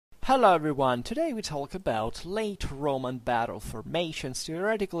Hello everyone, today we talk about late Roman battle formations,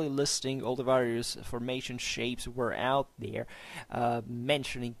 theoretically listing all the various formation shapes were out there,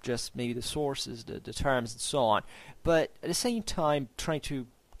 mentioning just maybe the sources, the terms and so on, but at the same time trying to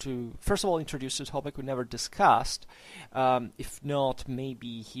first of all introduce a topic we never discussed, if not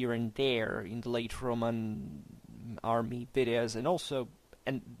maybe here and there in the late Roman army videos,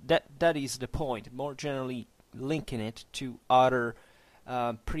 and that is the point, more generally linking it to other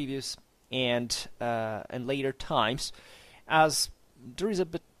previous and later times, as there is a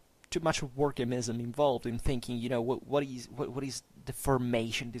bit too much organism involved in thinking, what is the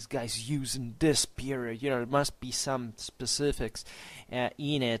formation this guy's using this period. There must be some specifics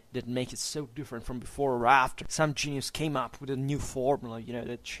in it that make it so different from before or after. Some genius came up with a new formula,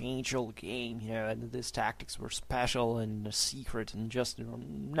 that changed all the game, and these tactics were special and secret and just,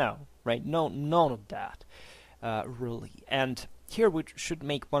 no, right? No, none of that, really. And here we should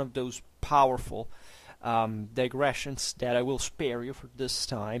make one of those powerful digressions that I will spare you for this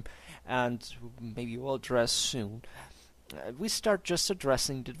time, and maybe we'll address soon. We start just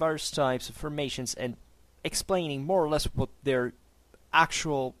addressing the various types of formations and explaining more or less what their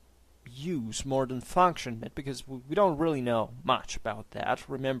actual use more than function meant, because we don't really know much about that.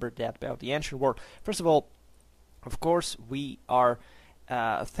 Remember that about the ancient world. First of all, of course, we are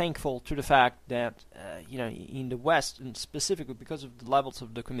thankful to the fact that in the West, and specifically because of the levels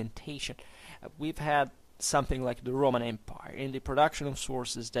of documentation, we've had something like the Roman Empire in the production of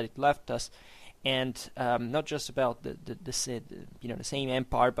sources that it left us, and not just about the same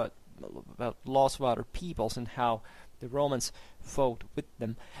empire, but about lots of other peoples and how the Romans fought with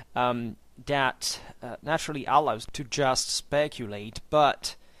them. That naturally allows to just speculate,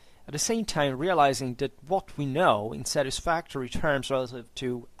 but at the same time realizing that what we know in satisfactory terms relative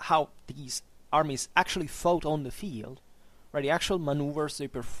to how these armies actually fought on the field, right, the actual maneuvers they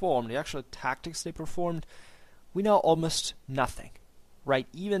performed, the actual tactics they performed, we know almost nothing, right?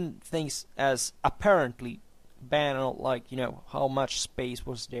 Even things as apparently banal, like how much space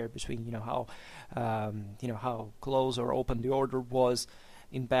was there between how close or open the order was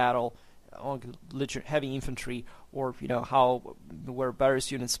in battle on heavy infantry, or how were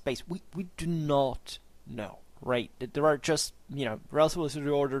various units spaced. We do not know, right? There are just relatively to the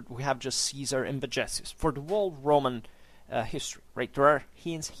order we have just Caesar and Vegetius for the whole Roman history, right? There are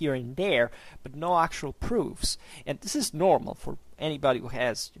hints here and there, but no actual proofs, and this is normal for anybody who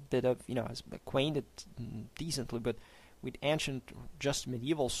has a bit of has acquainted decently but with ancient, just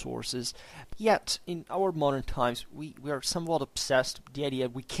medieval sources. Yet in our modern times we are somewhat obsessed with the idea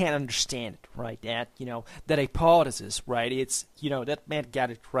we can't understand it, right? That that hypothesis, right? It's that man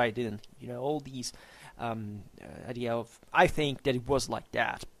got it right, didn't all these idea of I think that it was like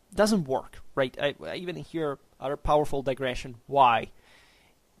that doesn't work, right? I even hear other powerful digression why,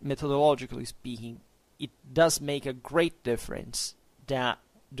 methodologically speaking, it does make a great difference that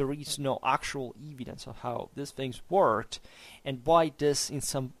there is no actual evidence of how these things worked, and why this in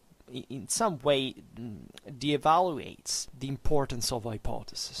some way de-evaluates the importance of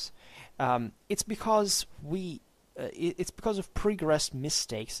hypothesis. It's because it's because of pregressed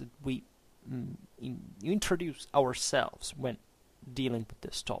mistakes that we introduce ourselves when dealing with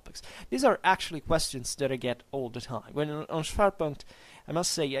these topics. These are actually questions that I get all the time. When on Schwerpunkt, I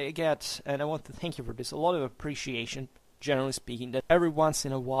must say I get, and I want to thank you for this, a lot of appreciation, generally speaking, that every once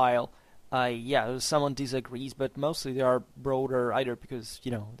in a while, someone disagrees, but mostly they are broader, either because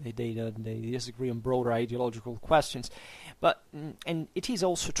they disagree on broader ideological questions. But and it is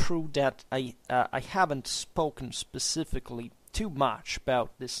also true that I haven't spoken specifically too much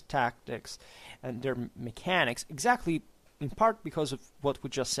about these tactics and their mechanics, exactly in part because of what we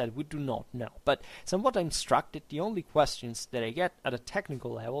just said. We do not know. But somewhat I'm struck that the only questions that I get at a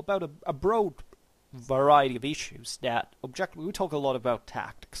technical level about a broad variety of issues that objectively we talk a lot about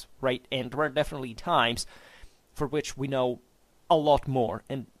tactics, right? And there are definitely times for which we know a lot more,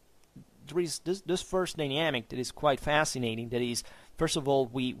 and there is this first dynamic that is quite fascinating. That is, first of all,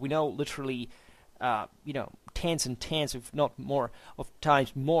 we know literally tens and tens, if not more, of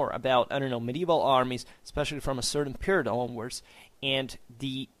times more about medieval armies, especially from a certain period onwards, and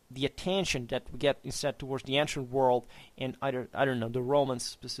the attention that we get instead towards the ancient world and the Romans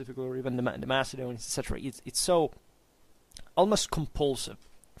specifically, or even the Macedonians, etc. It's so almost compulsive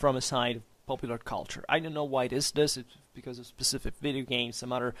from a side of popular culture. I don't know why it is this. It's because of specific video games,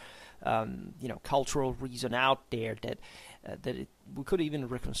 some other cultural reason out there that we could even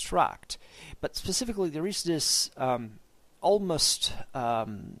reconstruct. But specifically, there is this almost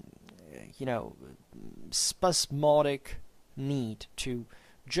spasmodic need to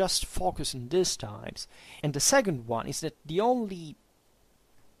just focus on these times. And the second one is that the only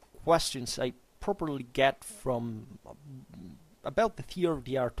questions I properly get from about the theory of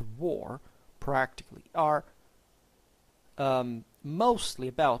the art of war, practically, are mostly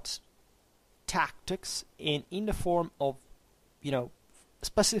about tactics in the form of,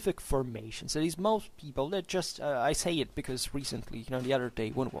 specific formations. That is, most people that just I say it because recently, the other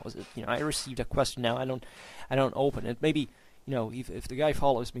day, when was it? I received a question. Now I don't open it. Maybe if the guy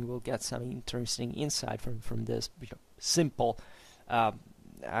follows me, we'll get some interesting insight from this simple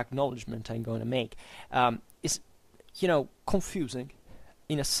acknowledgement I'm going to make. Is confusing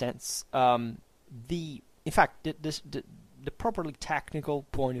in a sense. In fact, the properly technical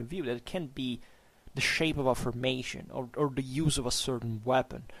point of view that it can be the shape of a formation or the use of a certain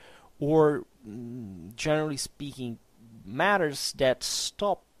weapon, or generally speaking, matters that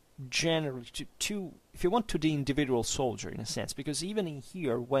stop generally to if you want, to the individual soldier in a sense, because even in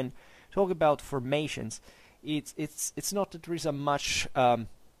here, when talk about formations, it's not that there is a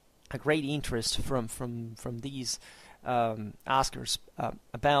great interest from these askers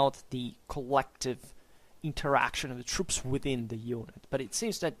about the collective interaction of the troops within the unit, but it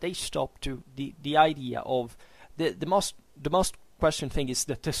seems that they stop to the idea of the most questioned thing is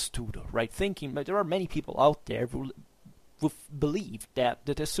the testudo, right? Thinking, but there are many people out there who believe that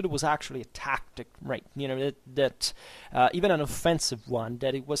the testudo was actually a tactic, right? That even an offensive one,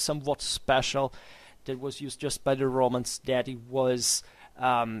 that it was somewhat special, that was used just by the Romans, that it was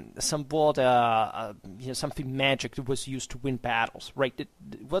somewhat something magic that was used to win battles, right?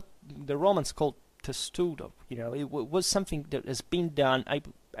 What the Romans called testudo, it was something that has been done.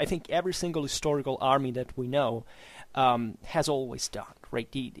 I think every single historical army that we know has always done, right?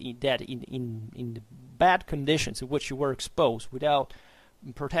 That in the bad conditions in which you were exposed without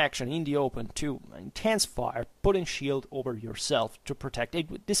protection in the open to intense fire, putting shield over yourself to protect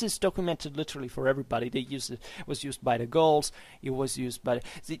it. This is documented literally for everybody. They used it. Was used by the Gauls. It was used by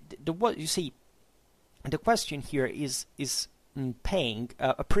what you see. The question here is paying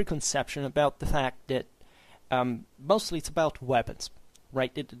a preconception about the fact that mostly it's about weapons,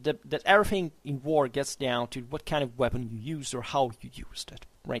 right? That everything in war gets down to what kind of weapon you used or how you used it,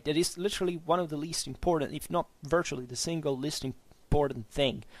 right? That is literally one of the least important, if not virtually the single least important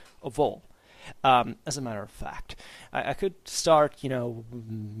thing of all. As a matter of fact, I could start,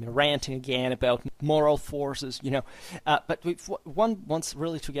 ranting again about moral forces, but one wants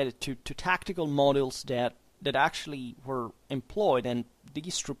really to get it to tactical models that actually were employed and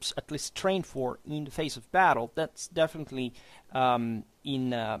these troops at least trained for in the face of battle. That's definitely in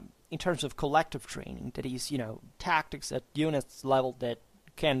terms of collective training. That is, tactics at units level that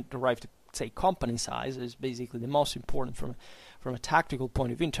can derive to, say, company size is basically the most important from a tactical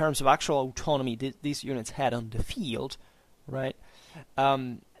point of view in terms of actual autonomy these units had on the field, right?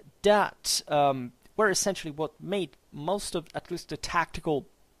 That were essentially what made most of at least the tactical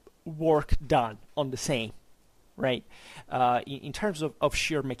work done on the same. Right, in terms of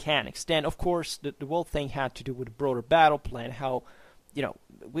sheer mechanics. Then, of course, the whole thing had to do with the broader battle plan, how,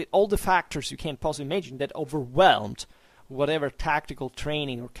 with all the factors you can possibly imagine that overwhelmed whatever tactical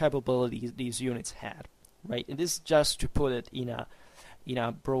training or capabilities these units had, right? And this is just to put it in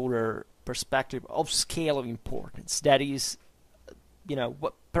a broader perspective of scale of importance. That is,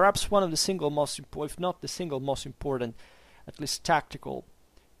 perhaps one of the single most important, if not the single most important, at least tactical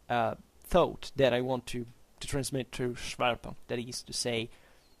thought that I want to transmit through Schwerpunkt, that is to say,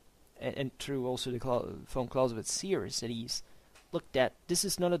 and through also the von Clausewitz series, that is, look, that this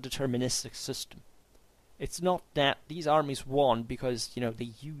is not a deterministic system. It's not that these armies won because,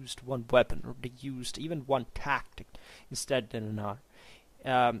 they used one weapon, or they used even one tactic instead than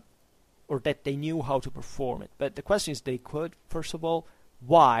another, or that they knew how to perform it. But the question is, they could, first of all,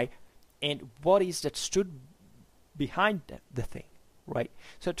 why, and what is that stood behind the thing? Right.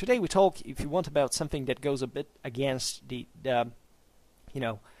 So today we talk, if you want, about something that goes a bit against the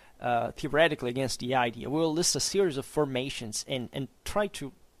theoretically against the idea. We'll list a series of formations and try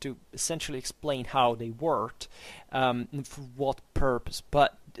to essentially explain how they worked and for what purpose.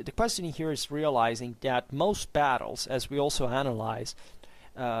 But the question here is realizing that most battles, as we also analyze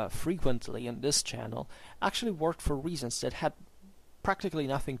frequently on this channel, actually worked for reasons that had practically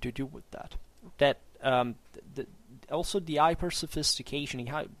nothing to do with that. That also the hyper sophistication,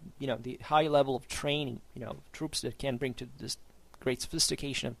 the high level of training, troops that can bring to this great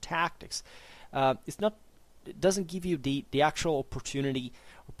sophistication of tactics, it doesn't give you the actual opportunity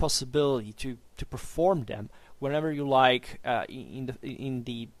or possibility to perform them whenever you like, in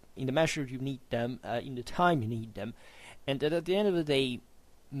the measure you need them, in the time you need them, and that at the end of the day,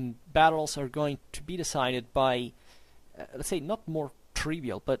 battles are going to be decided by, let's say, not more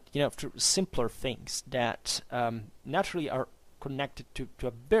trivial, but simpler things that naturally are connected to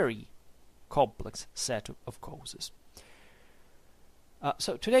a very complex set of causes.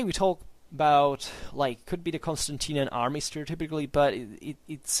 So today we talk about, like, could be the Constantinian army stereotypically, but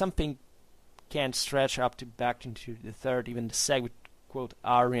it's something can stretch up to back into the 3rd, even the 2nd, quote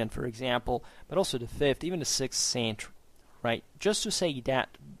Arian, for example, but also the 5th, even the 6th century, right? Just to say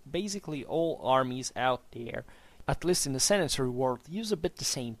that basically all armies out there, at least in the Senatory world, use a bit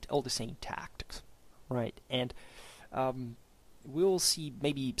all the same tactics, right? And we'll see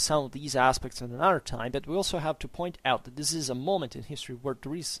maybe some of these aspects in another time, but we also have to point out that this is a moment in history where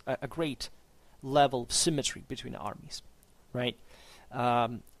there is a great level of symmetry between armies, right?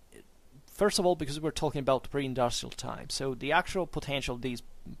 First of all, because we're talking about pre-industrial time, so the actual potential of these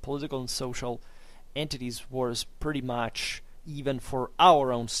political and social entities was pretty much even for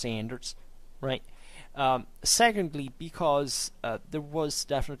our own standards, right? Secondly, because there was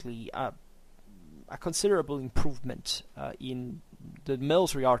definitely a considerable improvement in the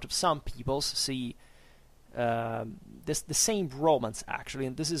military art of some peoples. See, the same Romans, actually,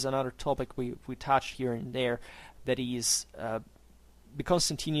 and this is another topic we touched here and there, that is, the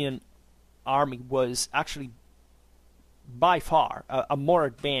Constantinian army was actually by far a more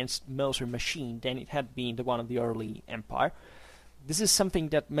advanced military machine than it had been the one of the early empire. This is something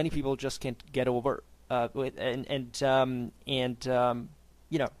that many people just can't get over with,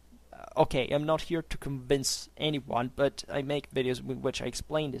 you know, okay, I'm not here to convince anyone, but I make videos in which I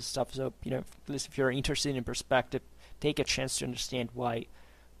explain this stuff, so, you know, at least if you're interested in perspective, take a chance to understand why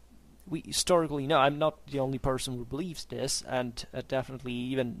we historically know. I'm not the only person who believes this, and definitely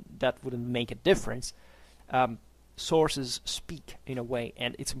even that wouldn't make a difference. Sources speak in a way,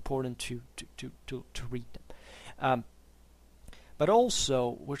 and it's important to read them. But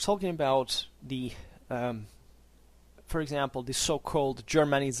also, we're talking about the for example, the so-called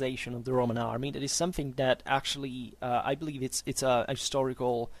Germanization of the Roman army. That is something that actually, I believe it's a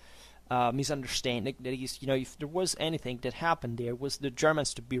historical misunderstanding. That is, you know, if there was anything that happened there, was the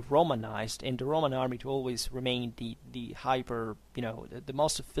Germans to be Romanized and the Roman army to always remain the hyper, you know, the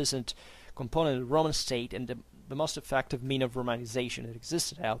most efficient component of the Roman state and the most effective mean of Romanization that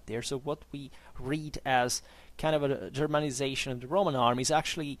existed out there. So what we read as kind of a Germanization of the Roman army is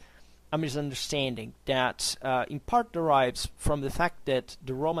actually a misunderstanding that in part derives from the fact that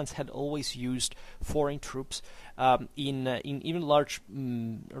the Romans had always used foreign troops in even larger,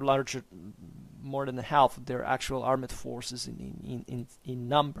 more than half of their actual armed forces in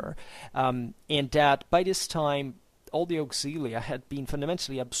number, and that by this time all the auxilia had been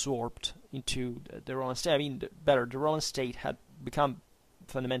fundamentally absorbed into the Roman state. I mean, the Roman state had become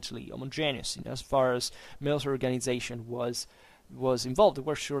fundamentally homogeneous as far as military organization was involved. There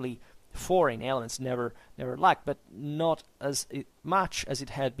were surely foreign elements never lacked, but not as much as it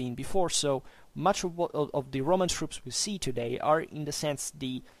had been before. So much of the Roman troops we see today are, in the sense,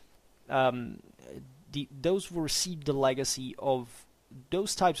 those who received the legacy of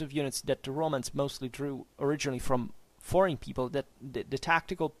those types of units that the Romans mostly drew originally from foreign people. That the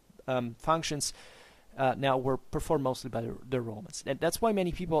tactical functions now were performed mostly by the Romans. And that's why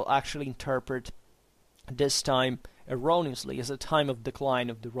many people actually interpret this time erroneously as a time of decline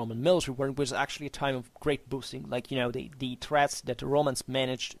of the Roman military, where it was actually a time of great boosting. Like, you know, the threats that the Romans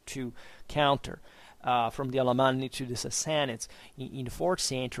managed to counter from the Alemanni to the Sassanids in the 4th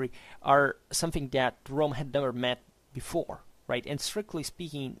century are something that Rome had never met before, right? And strictly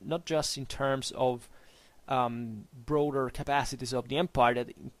speaking, not just in terms of broader capacities of the empire,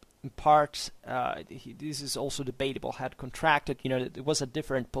 that in part, this is also debatable, had contracted, you know, it was a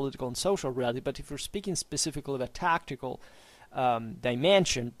different political and social reality, but if we're speaking specifically of a tactical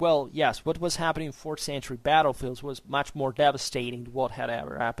dimension, well, yes, what was happening in 4th century battlefields was much more devastating than what had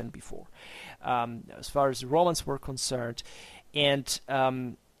ever happened before, as far as the Romans were concerned. And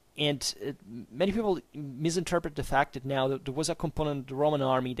many people misinterpret the fact that now there was a component of the Roman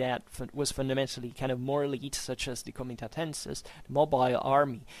army that was fundamentally kind of more elite, such as the comitatenses, the mobile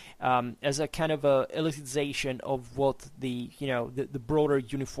army, as a kind of a elitization of what the broader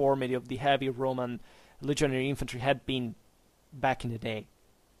uniformity of the heavy Roman legionary infantry had been back in the day.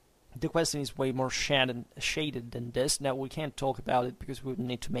 The question is way more shaded than this. Now, we can't talk about it because we would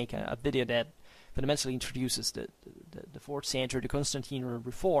need to make a video that fundamentally introduces the 4th century, the Constantinian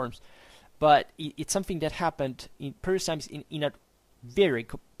reforms, but it's something that happened in previous times in a very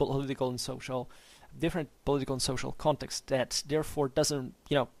political and social, different political and social context, that therefore doesn't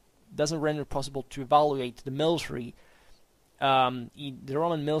render it possible to evaluate the military, the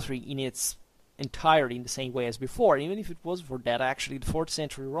Roman military in its entirety in the same way as before. Even if it was for that, actually the 4th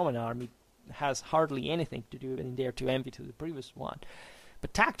century Roman army has hardly anything to do in there to envy to the previous one.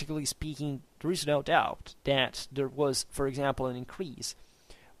 But tactically speaking, there is no doubt that there was, for example, an increase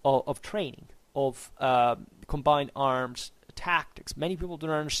of training, of combined arms tactics. Many people do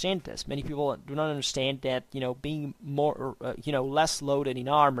not understand this. Many people do not understand that, being more, less loaded in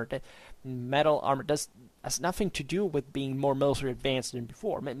armor, that metal armor has nothing to do with being more military advanced than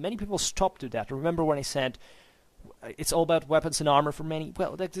before. Many people stop to that. Remember when I said it's all about weapons and armor for many?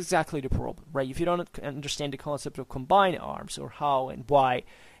 Well, that's exactly the problem, right? If you don't understand the concept of combined arms, or how and why,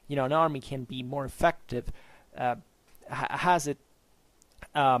 an army can be more effective, has it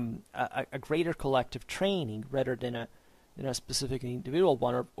a greater collective training rather than a specific individual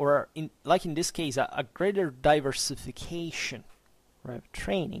one, or like in this case, a greater diversification, right, of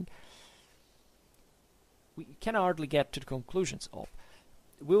training, we can hardly get to the conclusions of.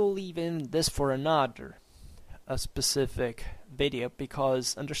 We will leave in this for another a specific video,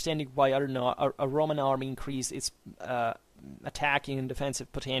 because understanding why a Roman army increased its attacking and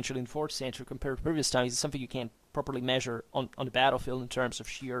defensive potential in 4th century compared to previous times is something you can't properly measure on the battlefield in terms of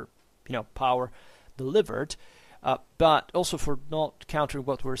sheer power delivered. But also, for not countering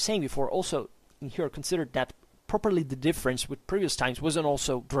what we were saying before, also in here consider that properly the difference with previous times wasn't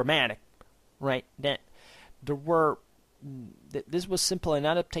also dramatic, right? That there were this was simply an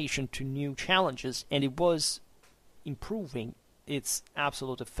adaptation to new challenges, and it was improving its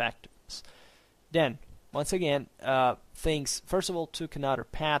absolute effectiveness. Then, once again, things first of all took another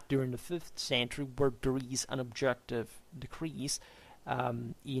path during the 5th century, where there is an objective decrease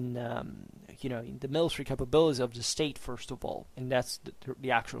in the military capabilities of the state, first of all, and that's the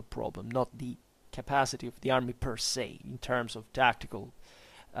actual problem, not the capacity of the army per se in terms of tactical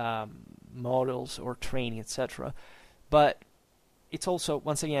models or training, etc. But it's also,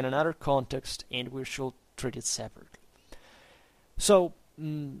 once again, another context, and we should treat it separately. So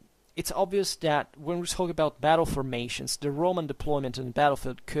it's obvious that when we talk about battle formations, the Roman deployment on the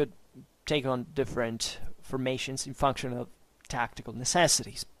battlefield could take on different formations in function of tactical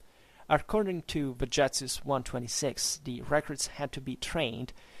necessities. According to Vegetzius 126, the recruits had to be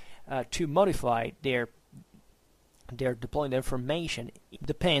trained to modify their deployment information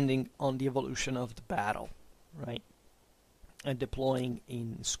depending on the evolution of the battle, right? And deploying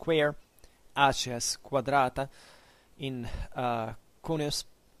in square, acies quadrata, in conus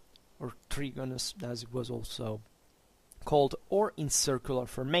or trigonus, as it was also called, or in circular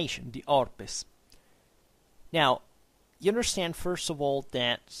formation, the orbis. Now, you understand first of all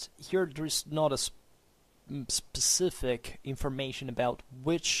that here there is not a specific information about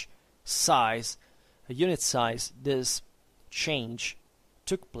which size, a unit size, this change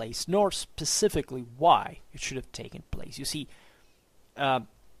took place, nor specifically why it should have taken place. You see,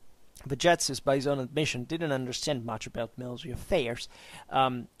 Vegetzius, by his own admission, didn't understand much about military affairs,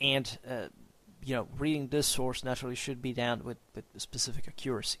 and reading this source naturally should be done with specific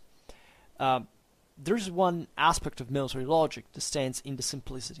accuracy. There's one aspect of military logic that stands in the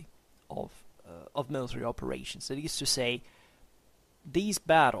simplicity of military operations. That is to say, these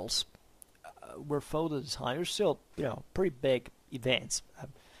battles were fought at the time. They're still, pretty big events,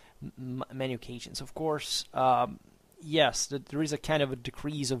 many occasions. Of course, yes, there is a kind of a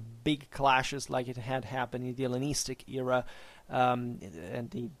decrease of big clashes like it had happened in the Hellenistic era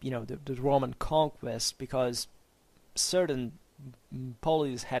and the Roman conquest, because certain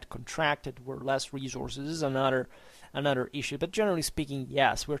polities had contracted, were less resources. This is another issue. But generally speaking,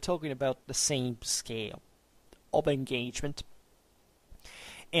 yes, we're talking about the same scale of engagement.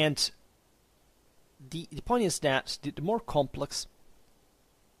 And the point is that the more complex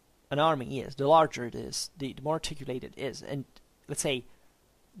an army is, the larger it is, the more articulated it is, and let's say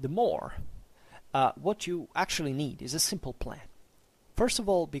the more, what you actually need is a simple plan. First of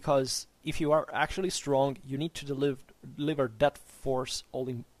all, because if you are actually strong, you need to deliver that force all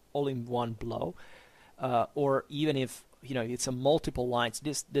in one blow, or even if it's a multiple lines,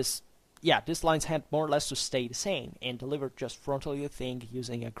 these lines had more or less to stay the same and deliver just frontally the thing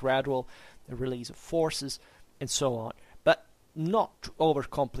using a gradual release of forces and so on. But not to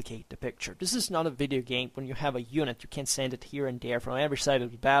overcomplicate the picture. This is not a video game. When you have a unit, you can send it here and there from every side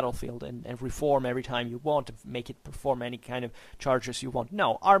of the battlefield and reform every time you want to make it perform any kind of charges you want.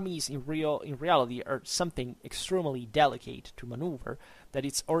 No, armies in reality are something extremely delicate to maneuver, that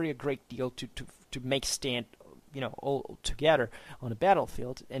it's already a great deal to make stand all together on a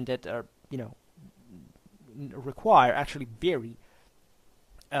battlefield, and that are require actually very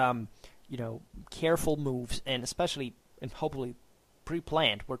careful moves, and especially and hopefully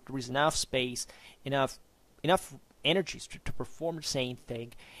pre-planned, where there is enough space, enough energies to perform the same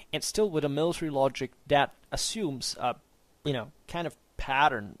thing, and still with a military logic that assumes kind of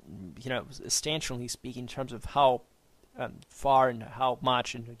pattern, substantially speaking, in terms of how far and how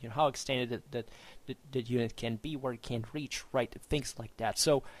much and how extended that unit can be, where it can reach, right? Things like that.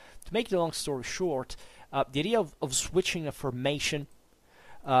 So to make the long story short, the idea of switching a formation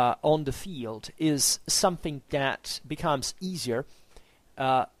on the field is something that becomes easier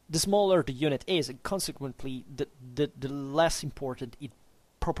the smaller the unit is, and consequently the less important it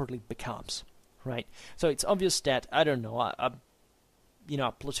properly becomes, right? So it's obvious that, I don't know, a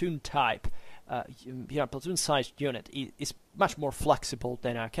platoon type, platoon-sized unit is much more flexible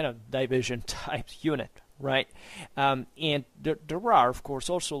than a kind of division-type unit, right? And there are, of course,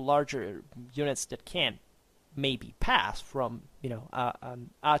 also larger units that can maybe pass from,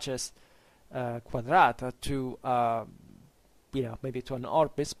 an Aches quadrata to, maybe to an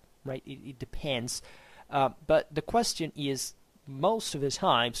Orbis, right? It depends. But the question is, most of the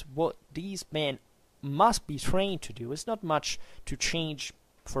times, what these men must be trained to do is not much to change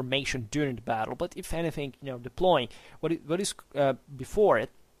formation during the battle, but if anything, deploying. What is before it,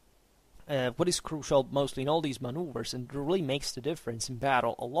 what is crucial mostly in all these maneuvers, and really makes the difference in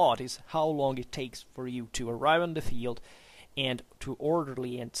battle a lot, is how long it takes for you to arrive on the field and to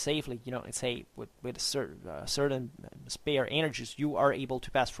orderly and safely, say with certain spare energies, you are able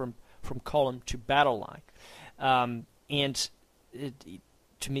to pass from column to battle line, and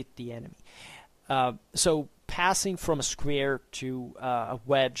to meet the enemy. So passing from a square to a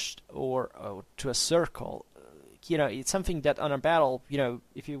wedge or to a circle, it's something that on a battle,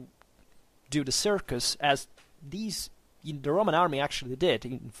 if you do the circus, as these the Roman army actually did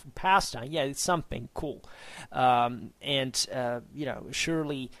in past time, it's something cool.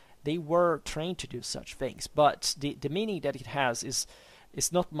 Surely they were trained to do such things, but the meaning that it has is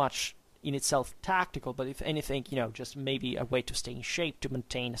not much in itself tactical, but if anything, just maybe a way to stay in shape, to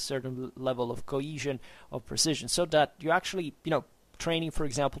maintain a certain level of cohesion, of precision, so that you actually, training, for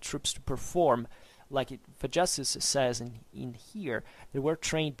example, troops to perform, like Vagessus says in here, they were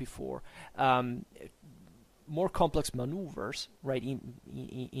trained before, more complex maneuvers, right,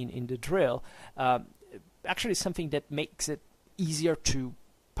 in the drill, actually something that makes it easier to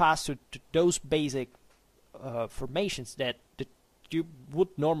pass to those basic formations that you would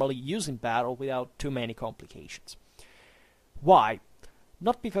normally use in battle without too many complications. Why?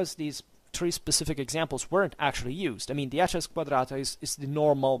 Not because these three specific examples weren't actually used. I mean, the Aches quadrata is the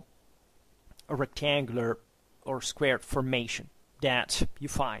normal rectangular or squared formation that you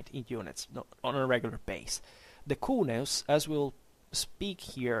find in units on a regular base. The kunos, as we'll speak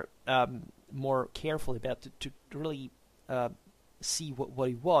here more carefully about to really see what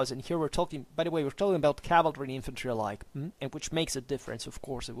it was, and here we're talking, by the way, we're talking about cavalry and infantry alike, and which makes a difference, of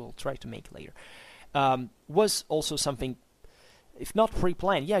course, that we'll try to make later, was also something, if not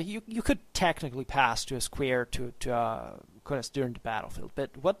pre-planned, you could technically pass to a square to a kunos during the battlefield, but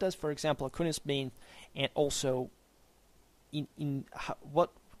what does, for example, a kunos mean, and also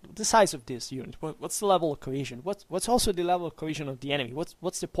what the size of this unit, what's the level of cohesion, what's also the level of cohesion of the enemy,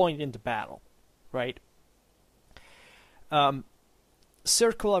 what's the point in the battle, right?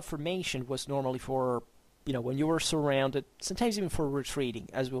 Circular formation was normally for, when you were surrounded, sometimes even for retreating,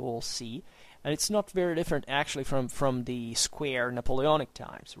 as we will see, and it's not very different actually from the square Napoleonic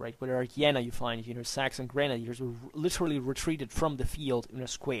times, right? Where at Jena you find, Saxon grenadiers were literally retreated from the field in a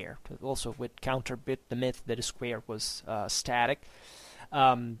square, also with counterbit the myth that a square was static.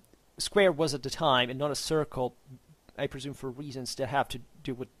 Square was at the time, and not a circle, I presume for reasons that have to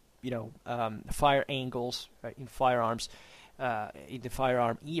do with, fire angles in firearms, in the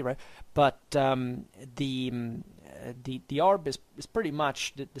firearm era, but the orb is pretty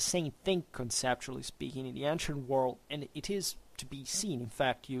much the same thing conceptually speaking in the ancient world, and it is to be seen, in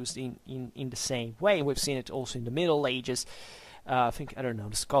fact, used in the same way. We've seen it also in the Middle Ages. I think, I don't know,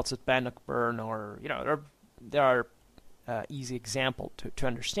 the Scots at Bannockburn, or there are easy example to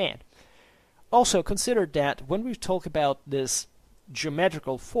understand. Also, consider that when we talk about this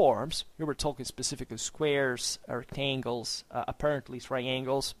geometrical forms, here we're talking specifically squares, rectangles, apparently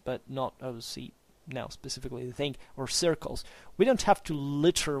triangles, but not obviously now specifically the thing, or circles. We don't have to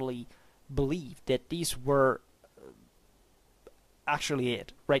literally believe that these were actually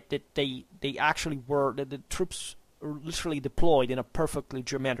it, right? That they actually were, that the troops were literally deployed in a perfectly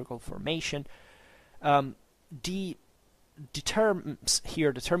geometrical formation. The terms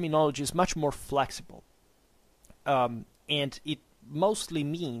here, the terminology is much more flexible, and it mostly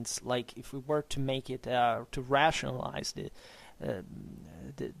means, like, if we were to make it to rationalize the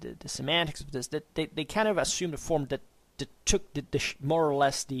semantics of this, that they kind of assumed a form that took more or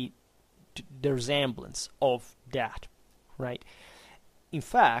less the resemblance of that, right? In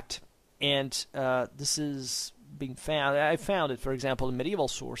fact, and this is being found, I found it, for example, in medieval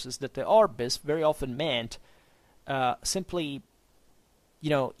sources, that the orbis very often meant simply,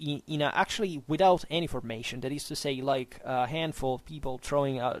 actually without any formation, that is to say, like a handful of people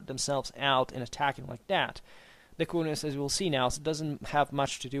throwing themselves out and attacking like that. The coolness, as we'll see now, doesn't have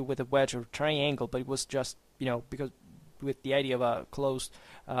much to do with a wedge or triangle, but it was just, because with the idea of a closed,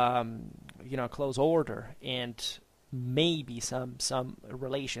 closed order and maybe some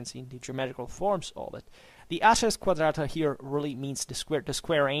relations in the geometrical forms of it. The aces quadrata here really means the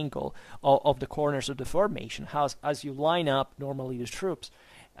square angle of the corners of the formation. As you line up normally the troops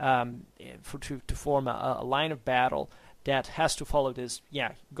to form a line of battle that has to follow this,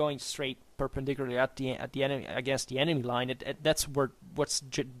 going straight perpendicularly at the enemy against the enemy line. That's what's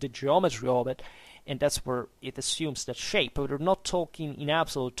the geometry of it, and that's where it assumes that shape. But we're not talking in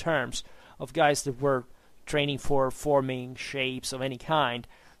absolute terms of guys that were training for forming shapes of any kind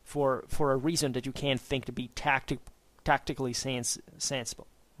for a reason that you can't think to be tactically sensible,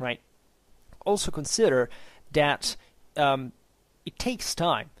 right? Also consider that it takes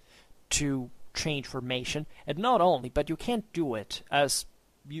time to change formation, and not only, but you can't do it as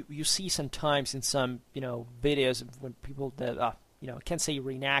you see sometimes in some videos when people that I can't say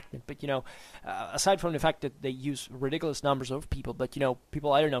reenactment, but aside from the fact that they use ridiculous numbers of people, but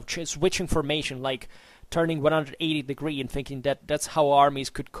people, I don't know, switching formation, like turning 180 degree and thinking that that's how armies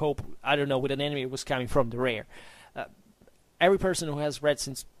could cope, I don't know, with an enemy who was coming from the rear. Every person who has read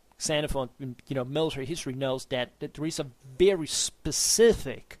since Xenophon, military history knows that there is a very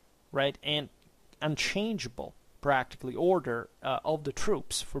specific, right, and unchangeable practically order of the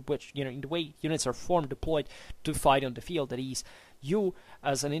troops, for which, in the way units are formed, deployed to fight on the field. That is, you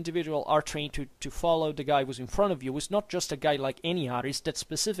as an individual are trained to follow the guy who's in front of you. It's not just a guy like any other, it's that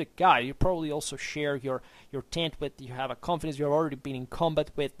specific guy. You probably also share your tent with, you have a confidence you've already been in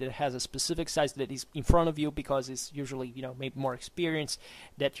combat with, that has a specific size that is in front of you because it's usually, maybe more experience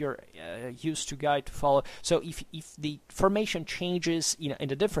that you're used to guide to follow. So if the formation changes in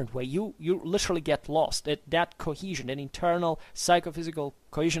a different way, you literally get lost. That cohesion, that internal psychophysical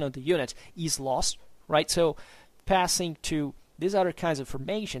cohesion of the unit is lost, right? So passing to these other kinds of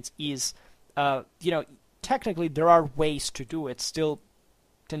formations is, technically there are ways to do it, still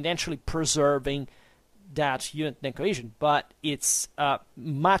tendentially preserving that unit and cohesion, but it's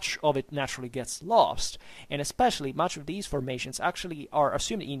much of it naturally gets lost, and especially much of these formations actually are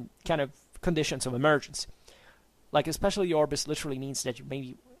assumed in kind of conditions of emergency. Like especially Orbis literally means that you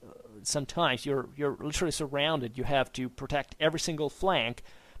maybe sometimes you're literally surrounded. You have to protect every single flank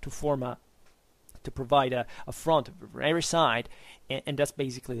to provide a front for every side, and that's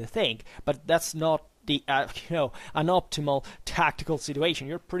basically the thing. But that's not the an optimal tactical situation.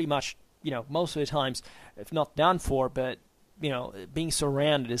 You're pretty much most of the times, if not done for, but being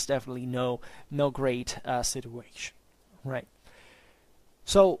surrounded is definitely no great situation, right?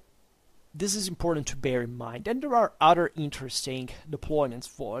 So this is important to bear in mind. And there are other interesting deployment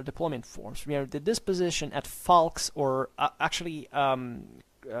forms. The disposition at falx, or actually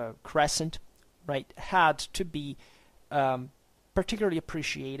crescent, right, had to be particularly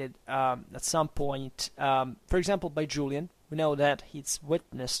appreciated at some point. For example, by Julian. We know that he's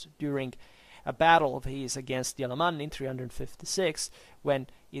witnessed during a battle of his against the Alemanni in 356, when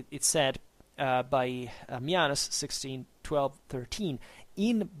it said by Ammianus 1612-13,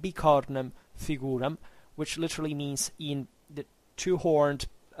 in bicornem figuram, which literally means in the two-horned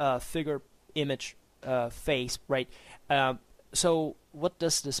figure image face, right? So what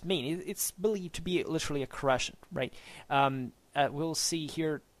does this mean? It's believed to be literally a crescent, right? We'll see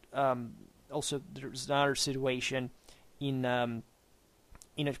here also there's another situation in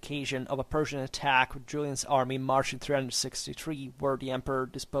occasion of a Persian attack with Julian's army in March in 363, where the emperor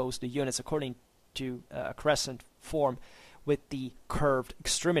disposed the units according to a crescent form with the curved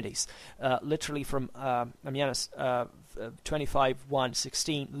extremities. Literally from Ammianus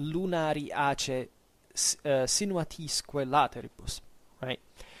 25:1-16, lunari ace sinuatisque lateribus, right?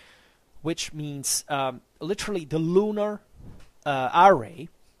 Which means literally the lunar array,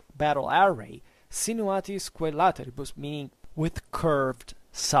 battle array, sinuatisque lateribus, meaning with curved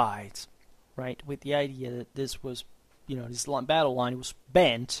sides, right? With the idea that this was, this battle line was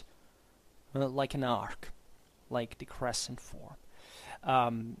bent like an arc, like the crescent form,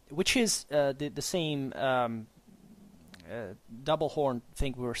 which is the same double horn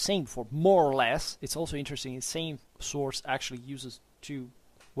thing we were saying before, more or less. It's also interesting, the same source actually uses two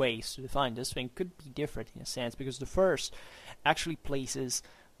ways to define this thing. Could be different in a sense, because the first actually places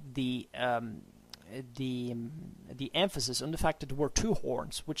the emphasis on the fact that there were two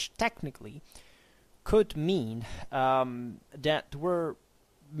horns, which technically could mean that there were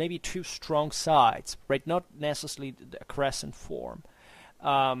maybe two strong sides, right? Not necessarily a crescent form.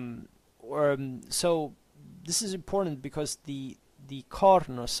 So this is important because the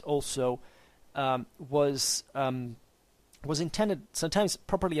cornus also was intended sometimes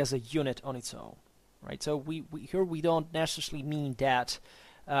properly as a unit on its own, right? So we here we don't necessarily mean that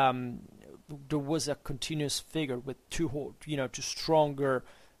there was a continuous figure with two stronger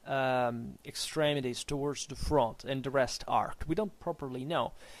extremities towards the front and the rest arced. We don't properly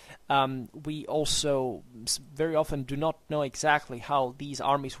know. We also very often do not know exactly how these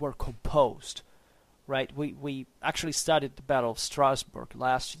armies were composed, right? We actually studied the Battle of Strasbourg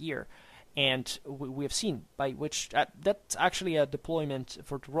last year, and we have seen by which that's actually a deployment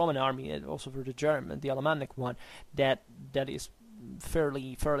for the Roman army and also for the German, the Alemannic one, that is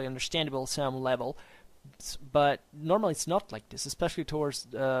fairly understandable at some level. But normally it's not like this, especially towards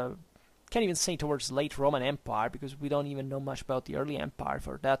can't even say towards the late Roman Empire, because we don't even know much about the early empire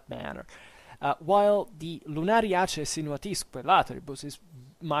for that matter. While the Lunariace sinuatisque lateribus is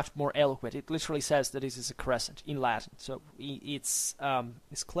much more eloquent. It literally says that this is a crescent in Latin, so it's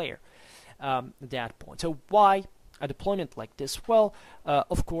clear at that point. So why a deployment like this? Well,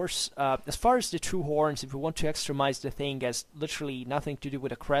 of course, as far as the two horns, if we want to extremize the thing as literally nothing to do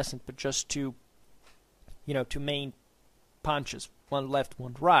with a crescent, but just to to main punches, one left,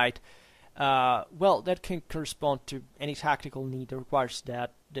 one right, well, that can correspond to any tactical need that requires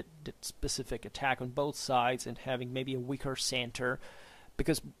that specific attack on both sides and having maybe a weaker center,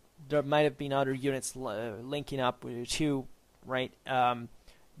 because there might have been other units linking up with the two, right?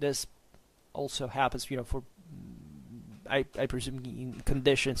 This also happens, for I presume in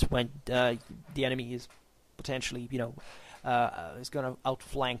conditions when the enemy is potentially, is going to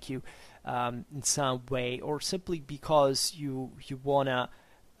outflank you in some way, or simply because you wanna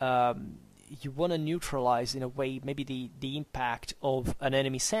neutralize in a way maybe the impact of an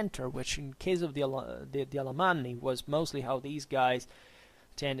enemy center, which in case of the Alemanni was mostly how these guys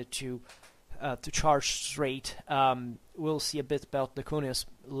tended to charge straight. We'll see a bit about the Cuneus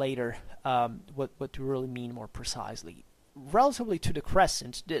later, what to really mean more precisely. Relatively to the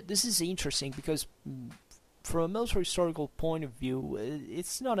crescent, this is interesting because from a military historical point of view,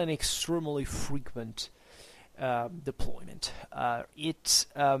 it's not an extremely frequent deployment. I've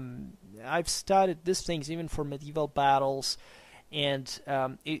studied these things even for medieval battles, and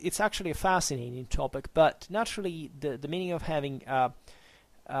it's actually a fascinating topic. But naturally, the meaning of having a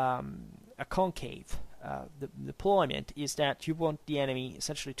concave deployment is that you want the enemy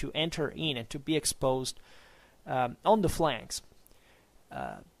essentially to enter in and to be exposed on the flanks,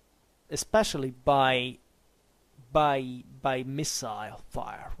 especially by missile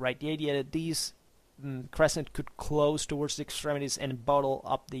fire, right? The idea that these crescent could close towards the extremities and bottle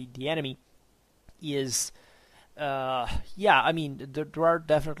up the enemy is, I mean, there are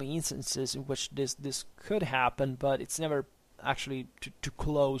definitely instances in which this could happen, but it's never actually to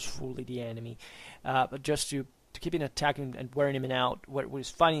close fully the enemy, but just to keep him attacking and wearing him out, what is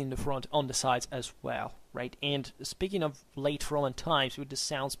fighting in the front on the sides as well, right? And speaking of late Roman times, this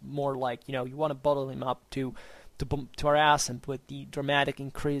sounds more like, you want to bottle him up to harass him with the dramatically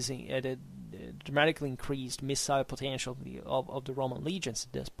increased missile potential of the Roman legions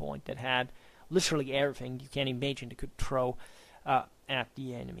at this point, that had literally everything you can imagine they could throw at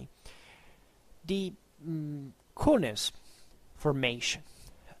the enemy. The Cuneus formation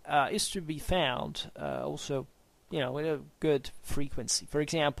is to be found also, with a good frequency. For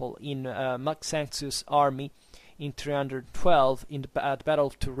example, in Maxentius' army in 312 at the Battle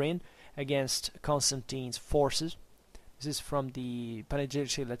of Turin against Constantine's forces. This is from the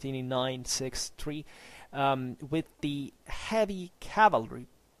Panegyrici Latini 963, with the heavy cavalry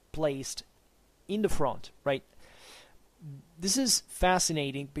placed in the front, right? This is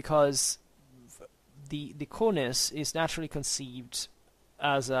fascinating because the Cuneus is naturally conceived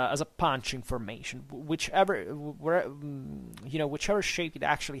as a punching formation, whichever shape it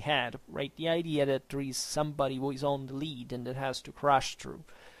actually had, right? The idea that there is somebody who is on the lead and that has to crush through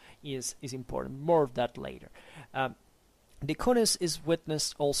is important. More of that later. The Cuneus is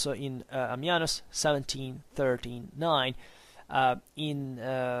witnessed also in Ammianus 1713-9, on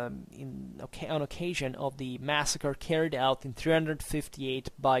occasion of the massacre carried out in 358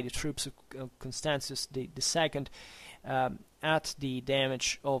 by the troops of Constantius II, at the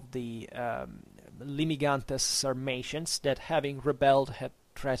damage of the Limigantes Sarmatians that, having rebelled, had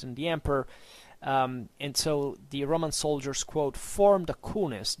threatened the emperor. And so the Roman soldiers, quote, formed a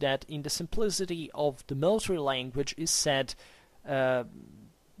Cuneus that, in the simplicity of the military language, is said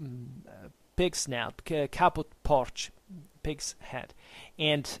pig's snout, caput porch, pig's head.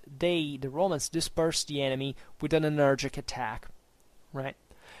 And the Romans, dispersed the enemy with an energic attack, right?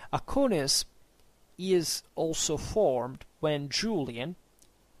 A Cuneus is also formed when Julian,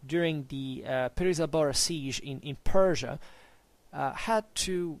 during the Pirzabora siege in Persia had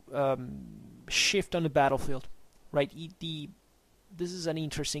to shift on the battlefield, right? This is an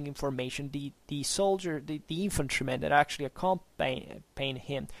interesting information. The soldier, the infantrymen that actually accompanied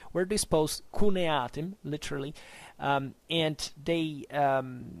him were disposed kuneatim, literally, and they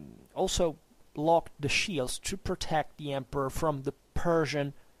also locked the shields to protect the emperor from the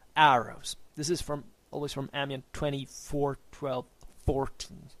Persian arrows. This is always from Ammian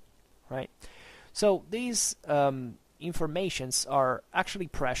 24:12-14, right? So these informations are actually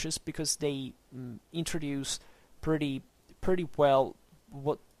precious because they introduce pretty well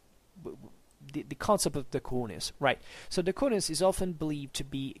what the concept of the kunis, right? So the kunis is often believed to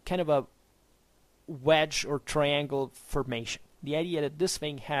be kind of a wedge or triangle formation. The idea that this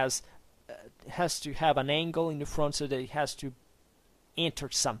thing has to have an angle in the front so that it has to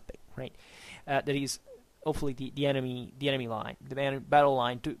enter something, right? That is hopefully the enemy line, the battle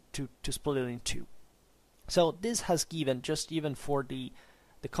line, to split it in two. So this has given, just even for the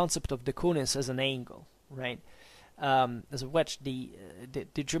concept of the kunis as an angle, right? As a wedge, the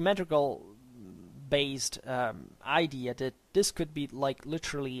geometrical based idea that this could be like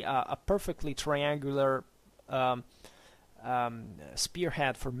literally a perfectly triangular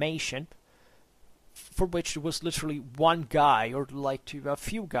spearhead formation, for which there was literally one guy or like a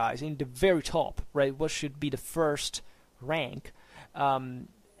few guys in the very top, right? What should be the first rank, and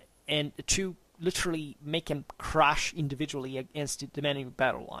to literally make him crash individually against the enemy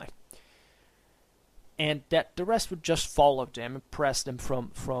battle line, and that the rest would just follow them and press them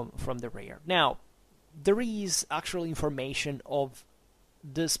from the rear. Now, there is actual information of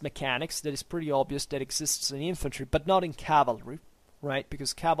this mechanics that is pretty obvious that exists in infantry, but not in cavalry, right?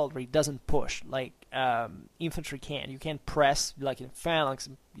 Because cavalry doesn't push like infantry can. You can't press like in phalanx,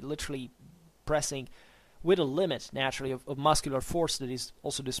 literally pressing with a limit, naturally, of muscular force that is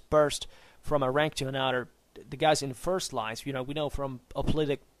also dispersed from a rank to another. The guys in the first lines, we know from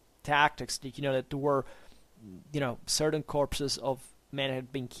hoplite tactics that that there were certain corpses of men that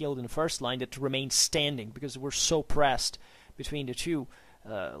had been killed in the first line that remained standing because they were so pressed between the two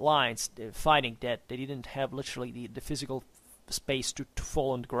lines fighting that they didn't have literally the physical space to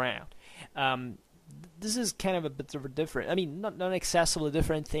fall on the ground. This is kind of a bit of a different, not an excessively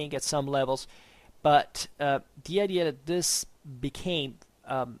different thing at some levels, but the idea that this became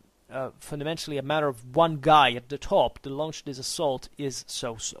fundamentally a matter of one guy at the top to launch this assault is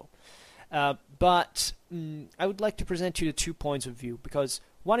so-so. But I would like to present you the 2 points of view, because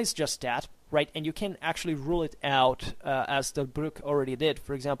one is just that, right? And you can actually rule it out as Delbrück already did.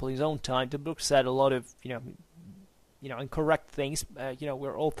 For example, in his own time, Delbrück said a lot of incorrect things.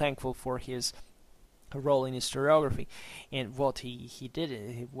 We're all thankful for his role in historiography and what he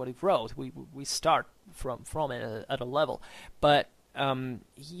did, what he wrote. We start from it at a level, but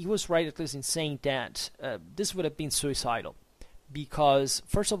he was right at least in saying that this would have been suicidal, because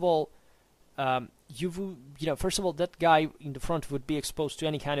first of all, that guy in the front would be exposed to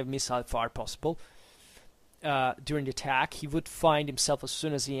any kind of missile fire possible during the attack. He would find himself, as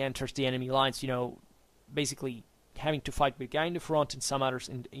soon as he enters the enemy lines, basically having to fight with a guy in the front and some others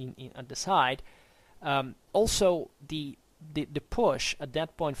at the side. Also, the push at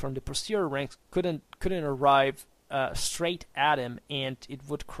that point from the posterior ranks couldn't arrive straight at him, and it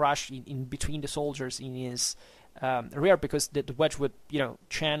would crash in between the soldiers in his rear, because the wedge would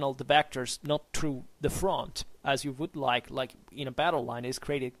channel the vectors not through the front as you would like in a battle line. Is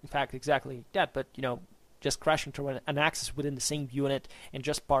created in fact exactly like that, but just crashing through an axis within the same unit and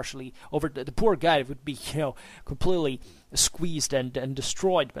just partially over the poor guy would be completely squeezed and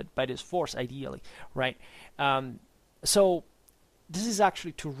destroyed by this force, ideally, right? So this is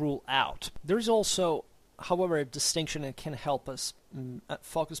actually to rule out. There is also, however, a distinction that can help us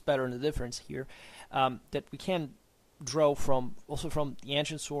focus better on the difference here, that we can draw from the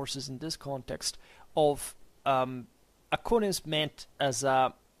ancient sources in this context of Acunis meant as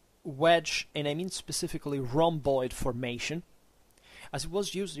a wedge, and I mean specifically rhomboid formation, as it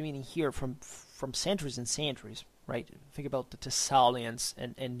was used here from centuries and centuries, right? Think about the Thessalians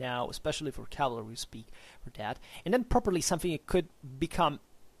and now, especially for cavalry, we speak for that. And then properly something that could become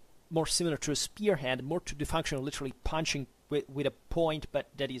more similar to a spearhead, more to the function of literally punching with a point, but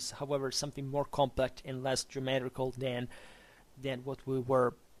that is, however, something more complex and less geometrical than what we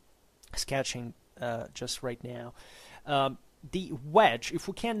were sketching just right now. The wedge, if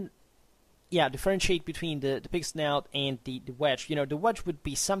we can differentiate between the pig snout and the wedge, the wedge would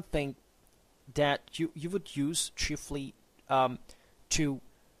be something that you would use chiefly to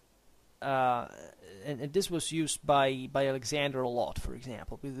and this was used by Alexander a lot, for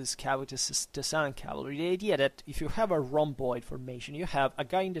example, with this Tesan cavalry. The idea that if you have a rhomboid formation, you have a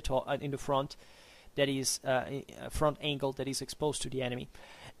guy in the front that is a front angle that is exposed to the enemy,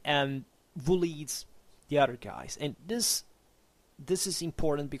 and who leads the other guys. And this is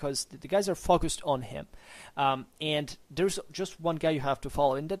important because the guys are focused on him, and there's just one guy you have to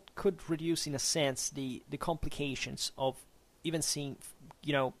follow, and that could reduce, in a sense, the complications of even seeing,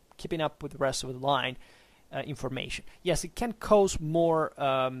 keeping up with the rest of the line information. Yes, it can cause more,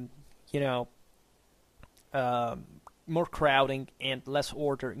 more crowding and less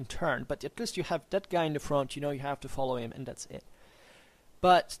order in turn, but at least you have that guy in the front, you have to follow him, and that's it.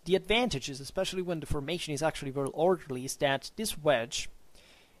 But the advantages, especially when the formation is actually very orderly, is that this wedge,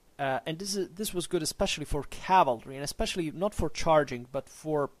 and this was good especially for cavalry, and especially not for charging, but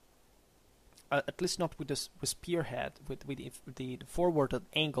for at least not with spearhead, with the forwarded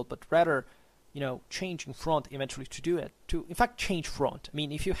angle, but rather, changing front eventually to do it. To in fact change front. I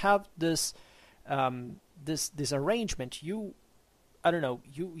mean, if you have this this arrangement, you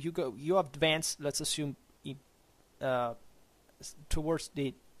advance. Let's assume towards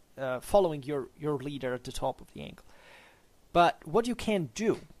the following your leader at the top of the angle. But what you can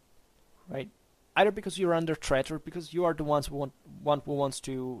do, right? Either because you're under threat or because you are the ones who wants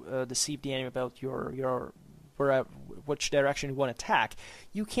to deceive the enemy about which direction you want to attack,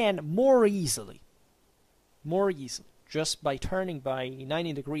 you can more easily, just by turning by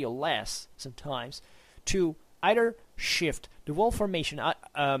 90 degrees or less sometimes, to either shift the wall formation,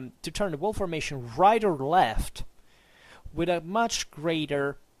 to turn the wall formation right or left with a much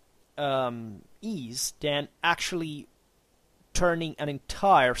greater ease than actually turning an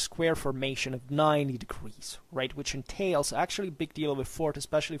entire square formation of 90 degrees, right? Which entails actually a big deal of effort,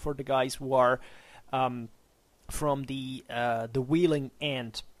 especially for the guys who are from the wheeling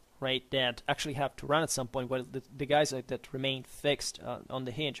end, right? That actually have to run at some point. While the guys that remain fixed on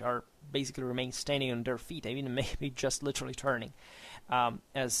the hinge are basically remain standing on their feet, even maybe just literally turning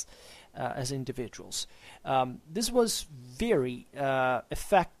as individuals. This was very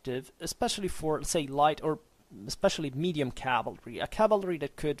effective, especially for, let's say, light or especially medium cavalry, a cavalry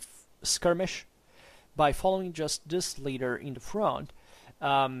that could skirmish by following just this leader in the front,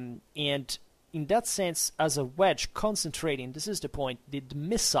 and in that sense, as a wedge, concentrating, this is the point, the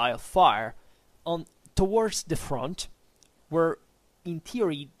missile fire on towards the front, where in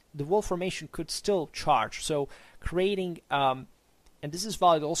theory the wall formation could still charge, so creating, and this is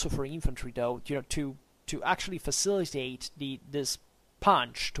valid also for infantry though, to actually facilitate this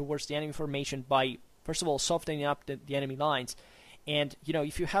punch towards the enemy formation by, first of all, softening up the enemy lines. And,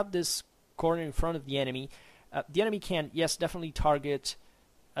 if you have this corner in front of the enemy can, yes, definitely target,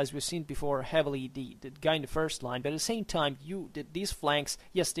 as we've seen before, heavily the guy in the first line, but at the same time, these flanks,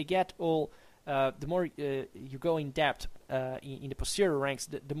 yes, they get all, the more you go in depth in the posterior ranks,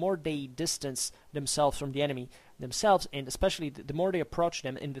 the more they distance themselves from the enemy themselves, and especially the more they approach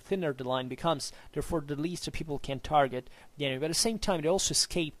them, and the thinner the line becomes, therefore the least the people can target the enemy. But at the same time, they also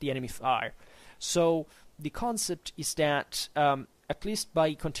escape the enemy fire. So the concept is that at least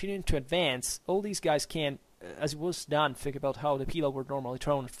by continuing to advance, all these guys can, as it was done, think about how the people were normally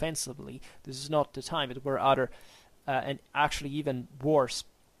thrown offensively. This is not the time. It were other, and actually even worse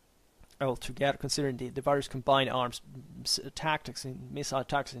altogether, considering the various combined arms tactics and missile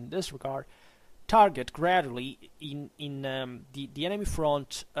attacks in this regard, target gradually in the enemy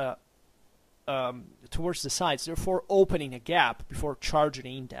front towards the sides, therefore opening a gap before charging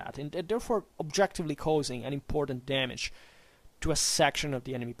in that, and therefore objectively causing an important damage to a section of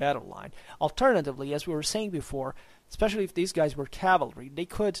the enemy battle line. Alternatively, as we were saying before, especially if these guys were cavalry, they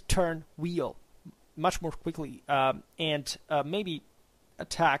could turn wheel much more quickly and maybe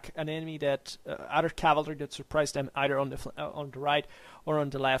attack an enemy that other cavalry that surprised them either on the right or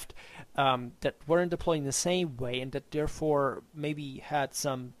on the left, that weren't deployed in the same way, and that therefore maybe had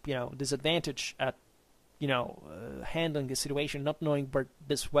some disadvantage at handling the situation, not knowing where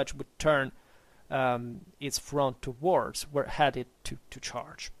this wedge would turn its front towards, where had it to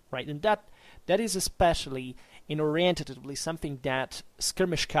charge, right? And that is especially and orientatively something that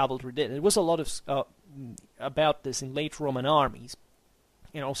skirmish cavalry did. There was a lot of about this in late Roman armies,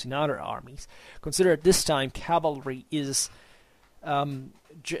 and also in other armies. Consider at this time cavalry is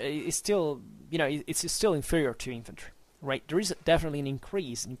still it's still inferior to infantry, right? There is definitely an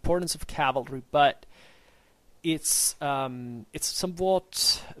increase in importance of cavalry, but it's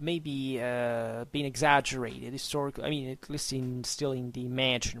somewhat maybe been exaggerated historically. I mean, at least still in the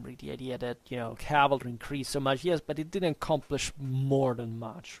imaginary, the idea that cavalry increased so much. Yes, but it didn't accomplish more than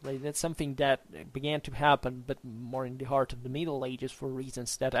much, right? That's something that began to happen, but more in the heart of the Middle Ages for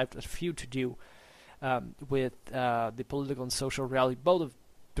reasons that have few to do with the political and social reality, both of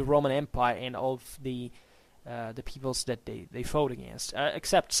the Roman Empire and of the peoples that they fought against,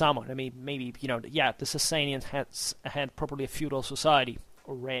 except someone. I mean, maybe the Sasanians had probably a feudal society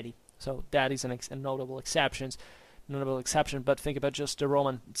already, so that is a notable exception. But think about just the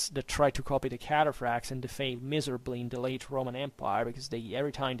Romans that tried to copy the cataphracts and they failed miserably in the late Roman Empire because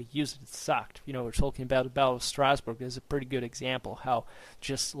every time they used it, it sucked. We're talking about the Battle of Strasbourg. There's a pretty good example how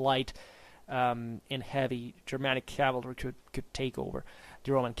just light and heavy Germanic cavalry could take over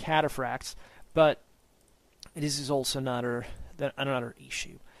the Roman cataphracts, but this is also another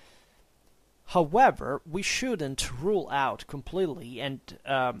issue. However, we shouldn't rule out completely, and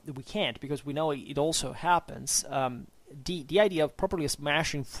we can't because we know it also happens, the idea of properly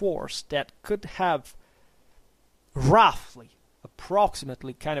smashing force that could have roughly,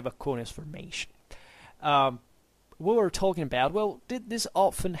 approximately kind of a conus formation. We were talking about, well, did this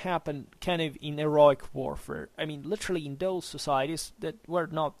often happen kind of in heroic warfare? I mean, literally in those societies that were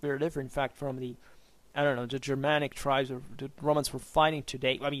not very different, in fact, from the Germanic tribes or the Romans were fighting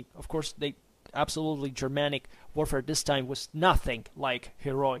today. I mean, of course, absolutely Germanic warfare at this time was nothing like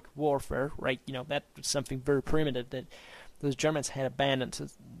heroic warfare, right? That was something very primitive that those Germans had abandoned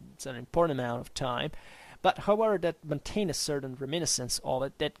it's an important amount of time. But however, that maintained a certain reminiscence of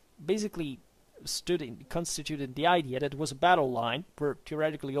it that basically constituted the idea that it was a battle line where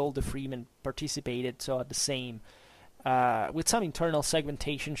theoretically all the freemen participated, so at the same, with some internal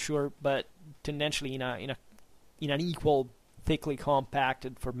segmentation, sure, but tendentially in an equal, thickly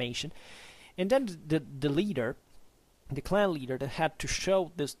compacted formation. And then the leader, the clan leader, that had to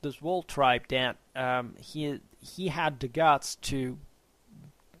show this whole tribe that he had the guts to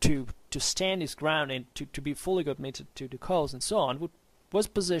stand his ground and to be fully committed to the cause and so on, was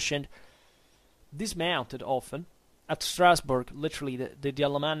positioned dismounted often at Strasbourg. Literally, the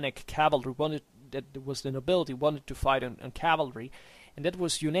Alemannic cavalry that was the nobility wanted to fight on cavalry. And that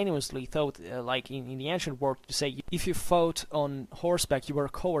was unanimously thought, like in the ancient world, to say if you fought on horseback, you were a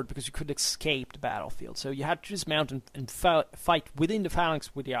coward because you could escape the battlefield. So you had to dismount and fight within the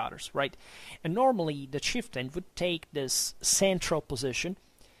phalanx with the others, right? And normally the chieftain would take this central position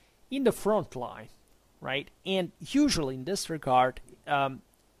in the front line, right? And usually in this regard,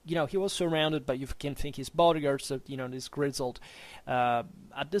 he was surrounded by, you can think, his bodyguards, so, this grizzled,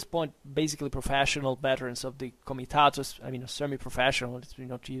 at this point, basically professional veterans of the comitatus, semi-professional,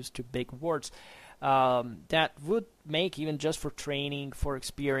 to use too big words, that would make, even just for training, for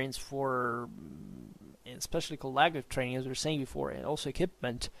experience, for especially collective training, as we were saying before, and also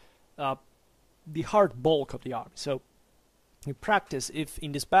equipment, the hard bulk of the army. So, in practice, if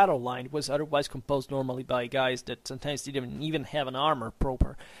in this battle line it was otherwise composed normally by guys that sometimes didn't even have an armor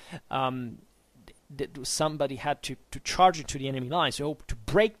proper, that somebody had to charge into the enemy lines, so to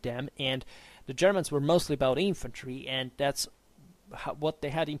break them, and the Germans were mostly about infantry, and that's what they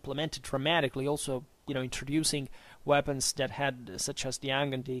had implemented dramatically, also introducing weapons that had, such as the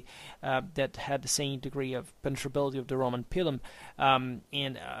Angandi, that had the same degree of penetrability of the Roman pilum,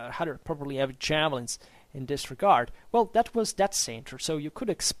 and had properly heavy javelins in this regard. Well, that was that center, so you could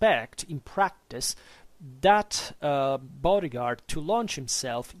expect in practice that bodyguard to launch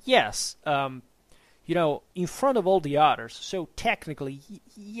himself, yes, in front of all the others. So technically,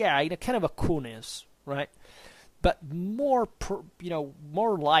 yeah, in a kind of a kunis, right? But more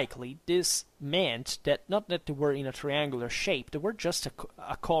likely, this meant that not that they were in a triangular shape, they were just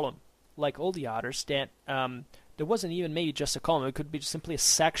a column, like all the others, that there wasn't even maybe just a column, it could be simply a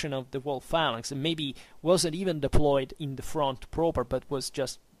section of the whole phalanx, and maybe wasn't even deployed in the front proper, but was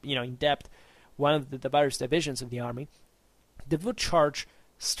just, in depth, one of the various divisions of the army, that would charge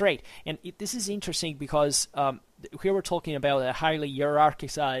straight. And this is interesting because here we're talking about a highly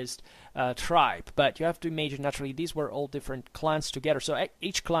hierarchized tribe, but you have to imagine, naturally, these were all different clans together, so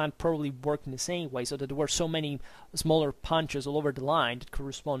each clan probably worked in the same way, so that there were so many smaller punches all over the line that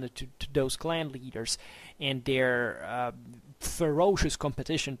corresponded to those clan leaders, and their ferocious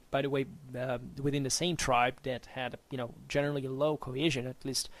competition, by the way, within the same tribe that had, generally a low cohesion, at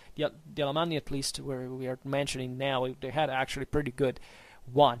least the Alemanni, at least, where we are mentioning now, they had actually pretty good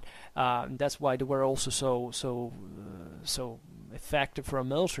one. That's why they were also so effective from a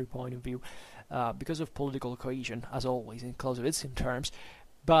military point of view, because of political cohesion, as always, in Clausewitzian terms.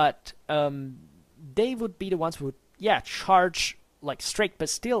 But they would be the ones who would, charge like straight, but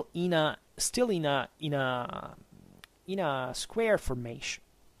still in a still in a square formation,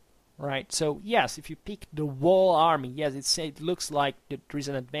 right? So yes, if you pick the whole army, yes, it looks like there is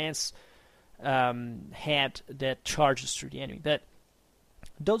an advance head that charges through the enemy. But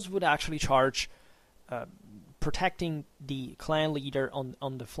those would actually charge, protecting the clan leader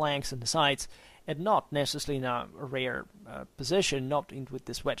on the flanks and the sides, and not necessarily in a rare position, not with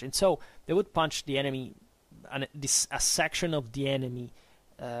this wedge. And so they would punch the enemy, a section of the enemy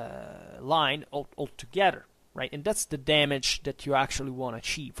line altogether, right? And that's the damage that you actually want to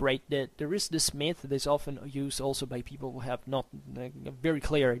achieve, right? There is this myth that is often used also by people who have not a very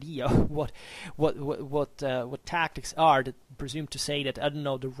clear idea what tactics are, that presume to say that, I don't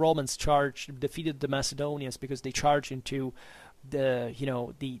know, the Romans defeated the Macedonians because they charged into the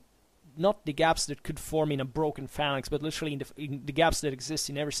not the gaps that could form in a broken phalanx, but literally in the gaps that exist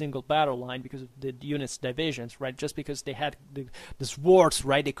in every single battle line because of the unit's divisions, right? Just because they had the swords,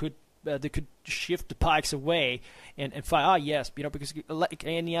 right? They could shift the pikes away and fight. Yes, because like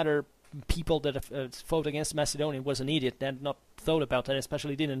any other people that have fought against Macedonia was an idiot and not thought about that,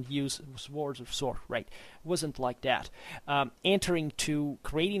 especially didn't use swords or sword, right? It wasn't like that.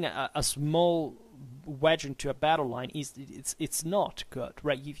 Creating a small wedge into a battle line it's not good,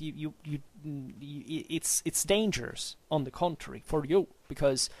 right? It's dangerous, on the contrary, for you,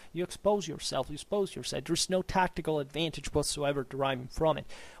 because you expose yourself. There's no tactical advantage whatsoever deriving from it.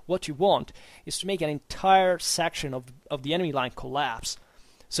 What you want is to make an entire section of the enemy line collapse,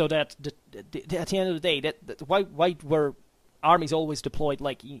 so that at the end of the day, why were armies always deployed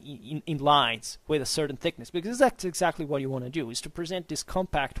like in lines with a certain thickness? Because that's exactly what you want to do, is to present this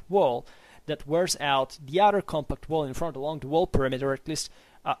compact wall that wears out the other compact wall in front along the wall perimeter, or at least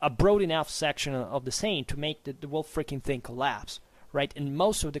a broad enough section of the same to make the whole freaking thing collapse, right? And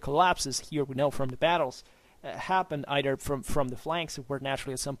most of the collapses here, we know from the battles, happened either from the flanks, that were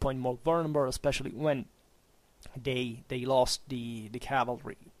naturally at some point more vulnerable, especially when they lost the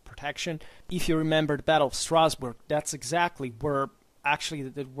cavalry protection. If you remember the Battle of Strasbourg, that's exactly where actually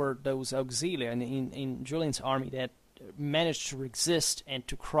there were those auxilia in Julian's army that managed to resist and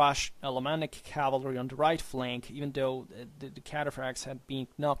to crush Alemannic cavalry on the right flank, even though the cataphracts had been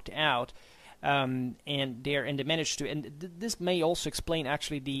knocked out, and they managed to. And this may also explain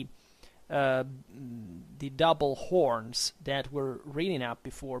actually the double horns that were reading up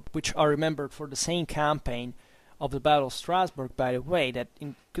before, which are remembered for the same campaign of the Battle of Strasbourg, by the way, that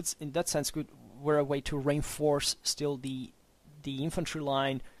in that sense were a way to reinforce still the infantry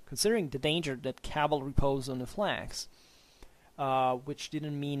line, considering the danger that cavalry posed on the flanks, which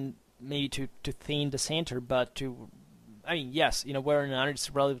didn't mean maybe to thin the center, but to, I mean, yes, where in other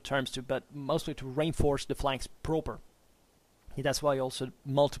relative terms to, but mostly to reinforce the flanks proper. Yeah, that's why also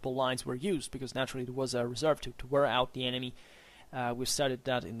multiple lines were used, because naturally there was a reserve to wear out the enemy. We studied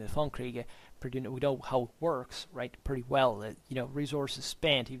that in the Funkriege. We know how it works, right? Pretty well. Resources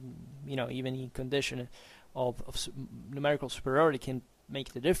spent, even in condition of numerical superiority, can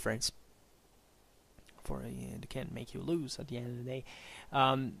make the difference. It can make you lose at the end of the day.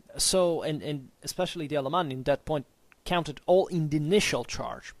 And especially the Alemanni in that point counted all in the initial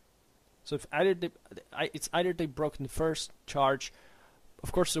charge. So if it's either they broke in the first charge.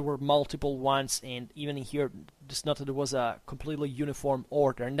 Of course, there were multiple ones, and even in here, just not that there was a completely uniform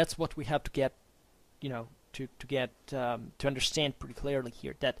order, and that's what we have to get, to understand pretty clearly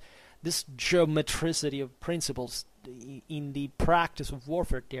here, that this geometricity of principles in the practice of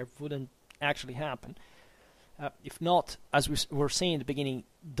warfare there wouldn't actually happen. If not, as we were saying in the beginning,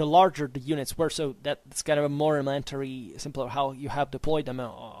 the larger the units were, so that's kind of a more elementary, simpler how you have deployed them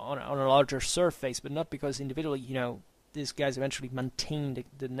on a larger surface, but not because individually, these guys eventually maintain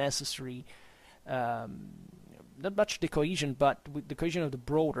the necessary, not much the cohesion, but with the cohesion of the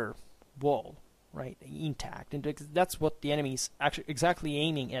broader wall, right, intact. And that's what the enemy is actually exactly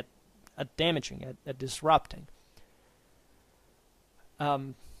aiming at damaging, at disrupting.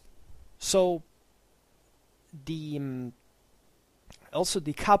 So also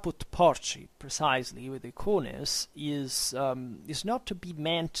the caput porci, precisely with the conus, is not to be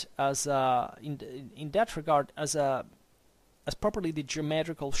meant as in that regard as properly the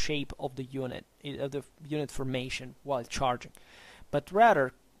geometrical shape of the unit formation while charging, but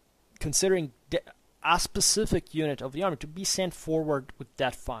rather considering a specific unit of the army to be sent forward with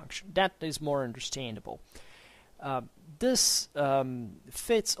that function. That is more understandable. This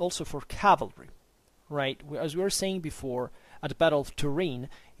fits also for cavalry, right? As we were saying before, at the Battle of Turin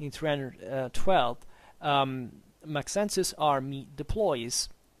in 312, Maxentius' army deploys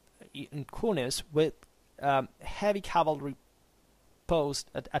in Cunes with heavy cavalry post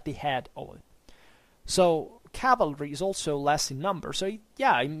at the head of it. So cavalry is also less in number. So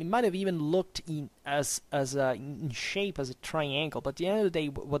yeah, it might have even looked in shape as a triangle. But at the end of the day,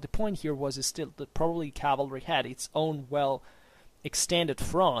 what the point here was is still that probably cavalry had its own well extended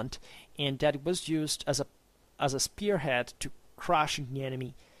front, and that it was used as a spearhead to crushing the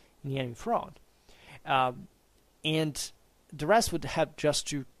enemy in the enemy front. And the rest would have just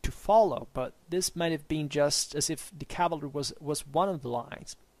to follow, but this might have been just as if the cavalry was one of the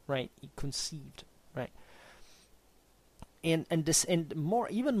lines, right? It conceived, right? And more,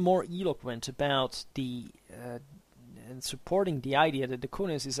 even more eloquent about the and supporting the idea that the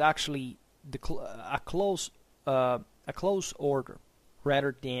kunis is actually a close order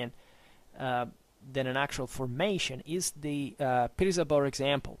rather than an actual formation is the Pirisabor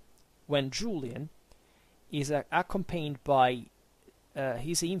example, when Julian is accompanied by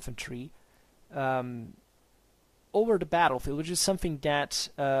his infantry over the battlefield, which is something that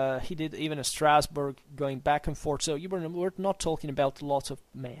he did even at Strasbourg, going back and forth. So we're not talking about lots of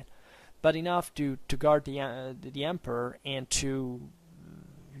men, but enough to guard the emperor and to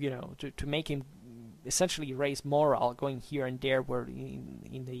make him essentially raise morale, going here and there where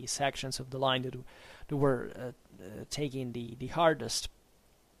in the sections of the line that were taking the hardest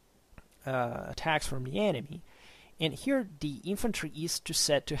attacks from the enemy. And here the infantry is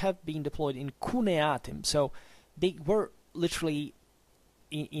said to have been deployed in cuneatem, so they were literally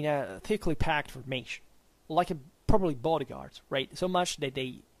in a thickly packed formation, like probably bodyguards, right? So much that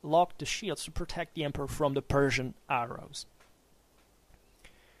they locked the shields to protect the emperor from the Persian arrows.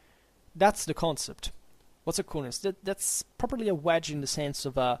 That's the concept. What's a kunis? That's probably a wedge in the sense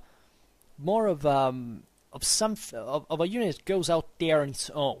of a more of a unit that goes out there on its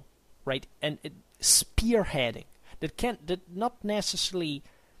own, right? And spearheading that not necessarily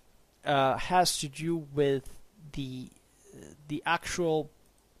has to do with the actual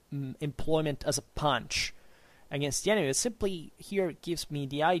employment as a punch against the enemy. It simply here gives me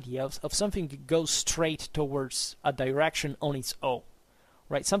the idea of something that goes straight towards a direction on its own,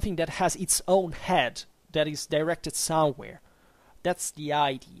 right? Something that has its own head that is directed somewhere. That's the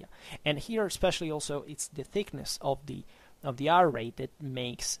idea. And here especially also it's the thickness of the array that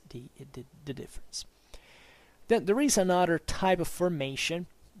makes the difference. Then there is another type of formation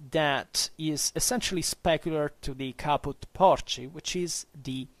that is essentially specular to the caput porci, which is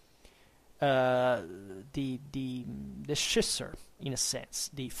the scissor, in a sense,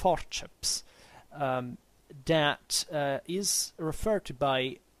 the forceps, that is referred to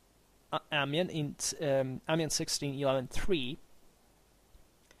by Ammian in Ammian 1611.3,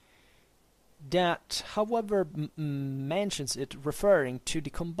 that, however, mentions it referring to the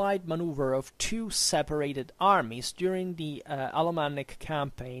combined maneuver of two separated armies during the Alemannic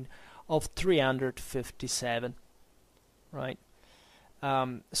campaign of 357, right?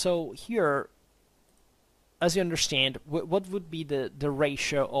 So here, as you understand, what would be the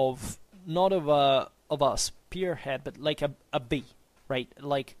ratio of not of a spearhead, but like a B, right?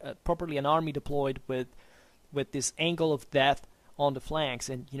 Like properly an army deployed with this angle of death on the flanks,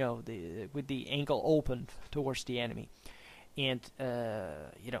 and with the angle open towards the enemy, and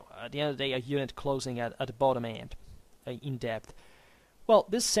at the end of the day, a unit closing at the bottom end, in depth. Well,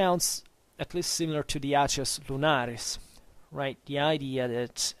 this sounds at least similar to the Acius Lunaris, right? The idea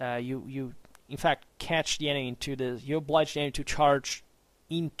that you in fact catch the enemy you oblige the enemy to charge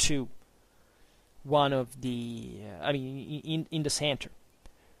into one of the in the center.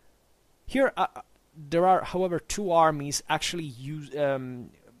 Here there are, however, two armies actually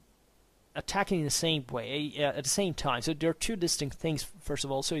attacking in the same way at the same time. So there are two distinct things, first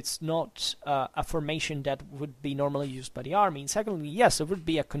of all. So it's not a formation that would be normally used by the army. And secondly, yes, there would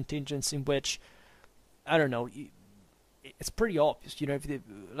be a contingent in which, I don't know, it's pretty obvious.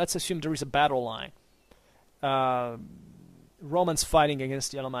 Let's assume there is a battle line. Romans fighting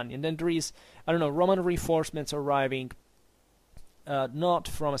against the Alemanni, and then there is, I don't know, Roman reinforcements arriving, not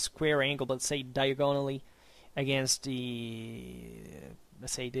from a square angle, but say diagonally against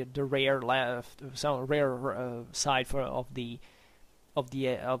let's say the rear left, some rear side of the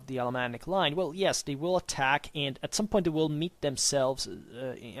Alemannic line. Well, yes, they will attack, and at some point they will meet themselves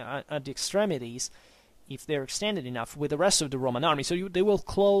at the extremities, if they're extended enough, with the rest of the Roman army. So they will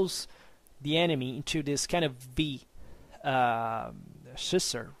close the enemy into this kind of V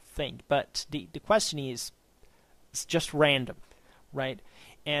scissor thing. But the question is, it's just random, right?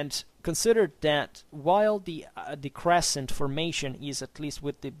 And consider that while the crescent formation is at least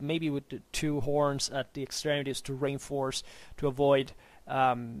with maybe with the two horns at the extremities to reinforce, to avoid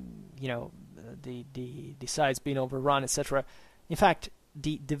the sides being overrun, etc. In fact,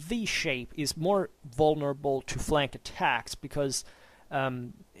 the V shape is more vulnerable to flank attacks because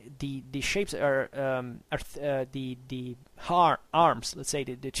the shapes the arms, let's say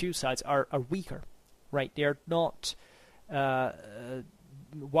the two sides are weaker, right? They are not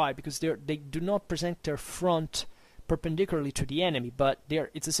why? Because they do not present their front perpendicularly to the enemy, but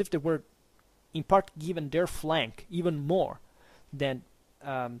it's as if they were in part given their flank even more than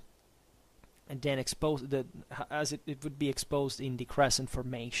and then exposed as it would be exposed in the crescent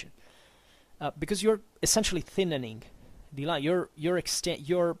formation, because you're essentially thinning the line.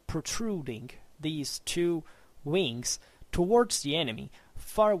 You're protruding these two wings towards the enemy,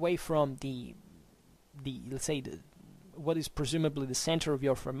 far away from the let's say what is presumably the center of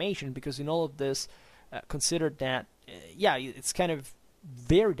your formation, because in all of this, consider that yeah, it's kind of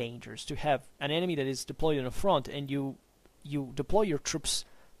very dangerous to have an enemy that is deployed in the front and you deploy your troops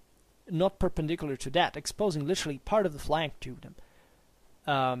not perpendicular to that, exposing literally part of the flank to them.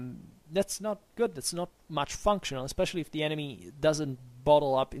 That's not good. That's not much functional, especially if the enemy doesn't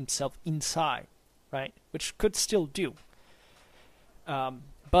bottle up himself inside, right? Which could still do.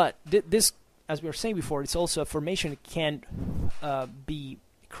 But this, as we were saying before, it's also a formation that can be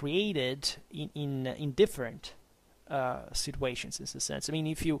created in different situations, in a sense. I mean,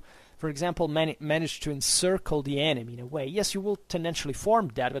 if you, for example, manage to encircle the enemy in a way, yes, you will tendentially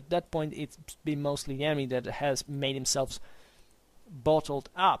form that, but at that point it's been mostly the enemy that has made himself bottled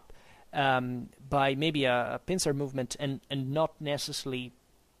up by maybe a pincer movement and not necessarily,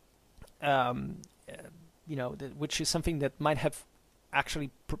 which is something that might have actually,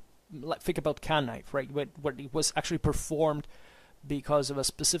 think about Knife, right, where it was actually performed because of a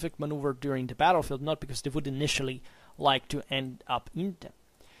specific maneuver during the battlefield, not because they would initially like to end up in them.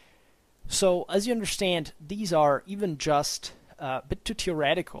 So, as you understand, these are even just a bit too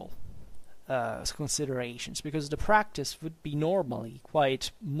theoretical considerations, because the practice would be normally quite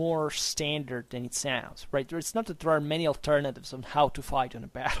more standard than it sounds, right? It's not that there are many alternatives on how to fight on a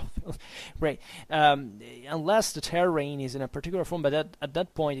battlefield, right? Unless the terrain is in a particular form, but at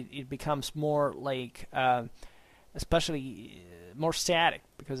that point it becomes more like, especially more static,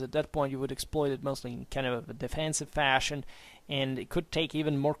 because at that point you would exploit it mostly in kind of a defensive fashion, and it could take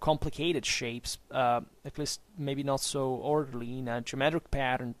even more complicated shapes, at least maybe not so orderly in a geometric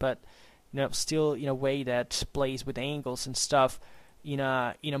pattern, but still in a way that plays with angles and stuff in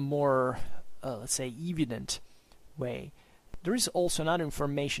a more let's say evident way. There is also another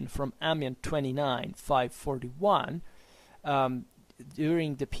information from Amiens 29 541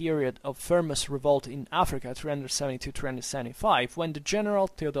 during the period of Firmus revolt in Africa 370-375, when the general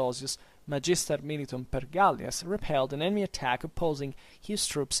Theodosius Magister Militum per Gallias repelled an enemy attack opposing his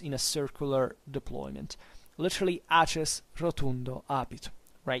troops in a circular deployment, literally aces rotundo apit,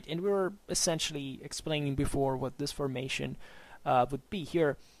 right? And we were essentially explaining before what this formation would be.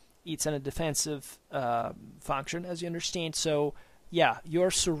 Here it's a defensive function, as you understand, so yeah,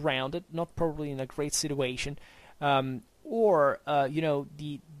 you're surrounded, not probably in a great situation, or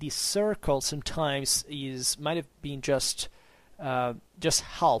the circle sometimes might have been just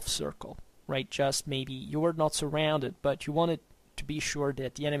half circle, right? Just maybe you were not surrounded, but you wanted to be sure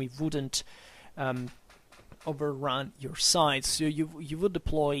that the enemy wouldn't overrun your sides. So you would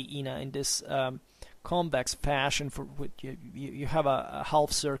deploy in this convex fashion, for which you have a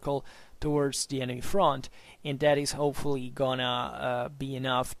half circle towards the enemy front, and that is hopefully gonna be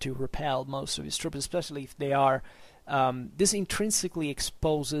enough to repel most of his troops, especially if they are. This intrinsically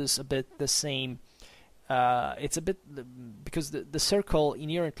exposes a bit the same. It's a bit because the circle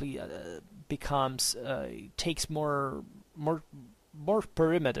inherently becomes takes more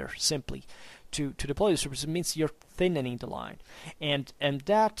perimeter simply to deploy the troops. It means you're thinning the line, and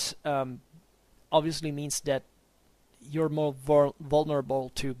that obviously means that you're more vulnerable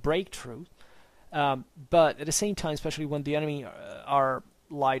to breakthrough. But at the same time, especially when the enemy are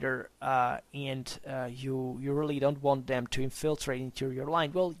lighter and you really don't want them to infiltrate into your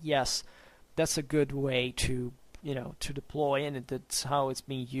line, well, yes, that's a good way to deploy, and that's how it's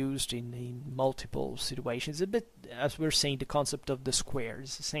being used in multiple situations. A bit, as we're saying, the concept of the square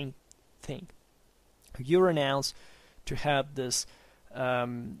is the same thing. You renounce to have this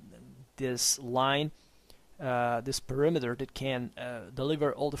this line, this perimeter that can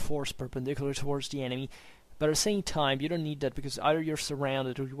deliver all the force perpendicular towards the enemy. But at the same time, you don't need that, because either you're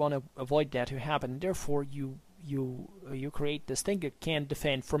surrounded or you want to avoid that to happen. And therefore, you create this thing that can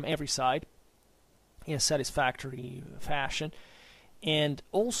defend from every side in a satisfactory fashion, and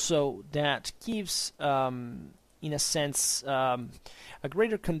also that gives, in a sense, a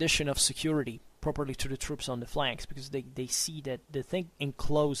greater condition of security properly to the troops on the flanks, because they see that the thing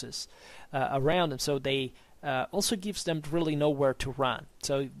encloses around them, so they also gives them really nowhere to run.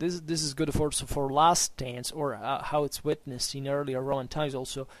 So this is good for last dance, or how it's witnessed in earlier Roman times.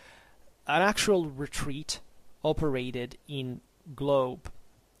 Also, an actual retreat operated in globe,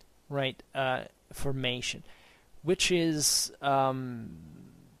 right, formation, which is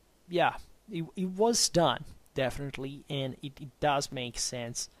yeah, it was done definitely, and it does make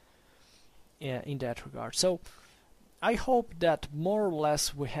sense in that regard. So I hope that more or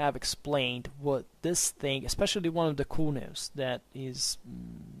less we have explained what this thing, especially one of the kunos, that is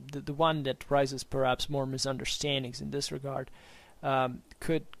the one that raises perhaps more misunderstandings in this regard,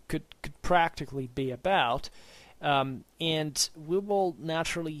 could practically be about. And we will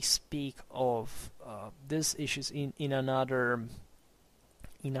naturally speak of these issues in other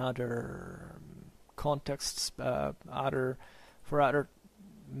contexts, for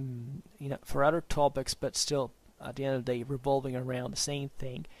other topics, but still at the end of the day revolving around the same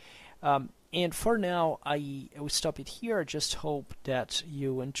thing. And for now, I will stop it here. I just hope that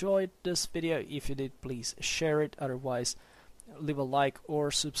you enjoyed this video. If you did, please share it. Otherwise, leave a like or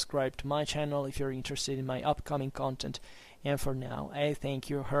subscribe to my channel if you're interested in my upcoming content. And for now, I thank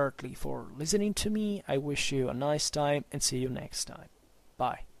you heartily for listening to me. I wish you a nice time and see you next time.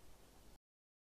 Bye.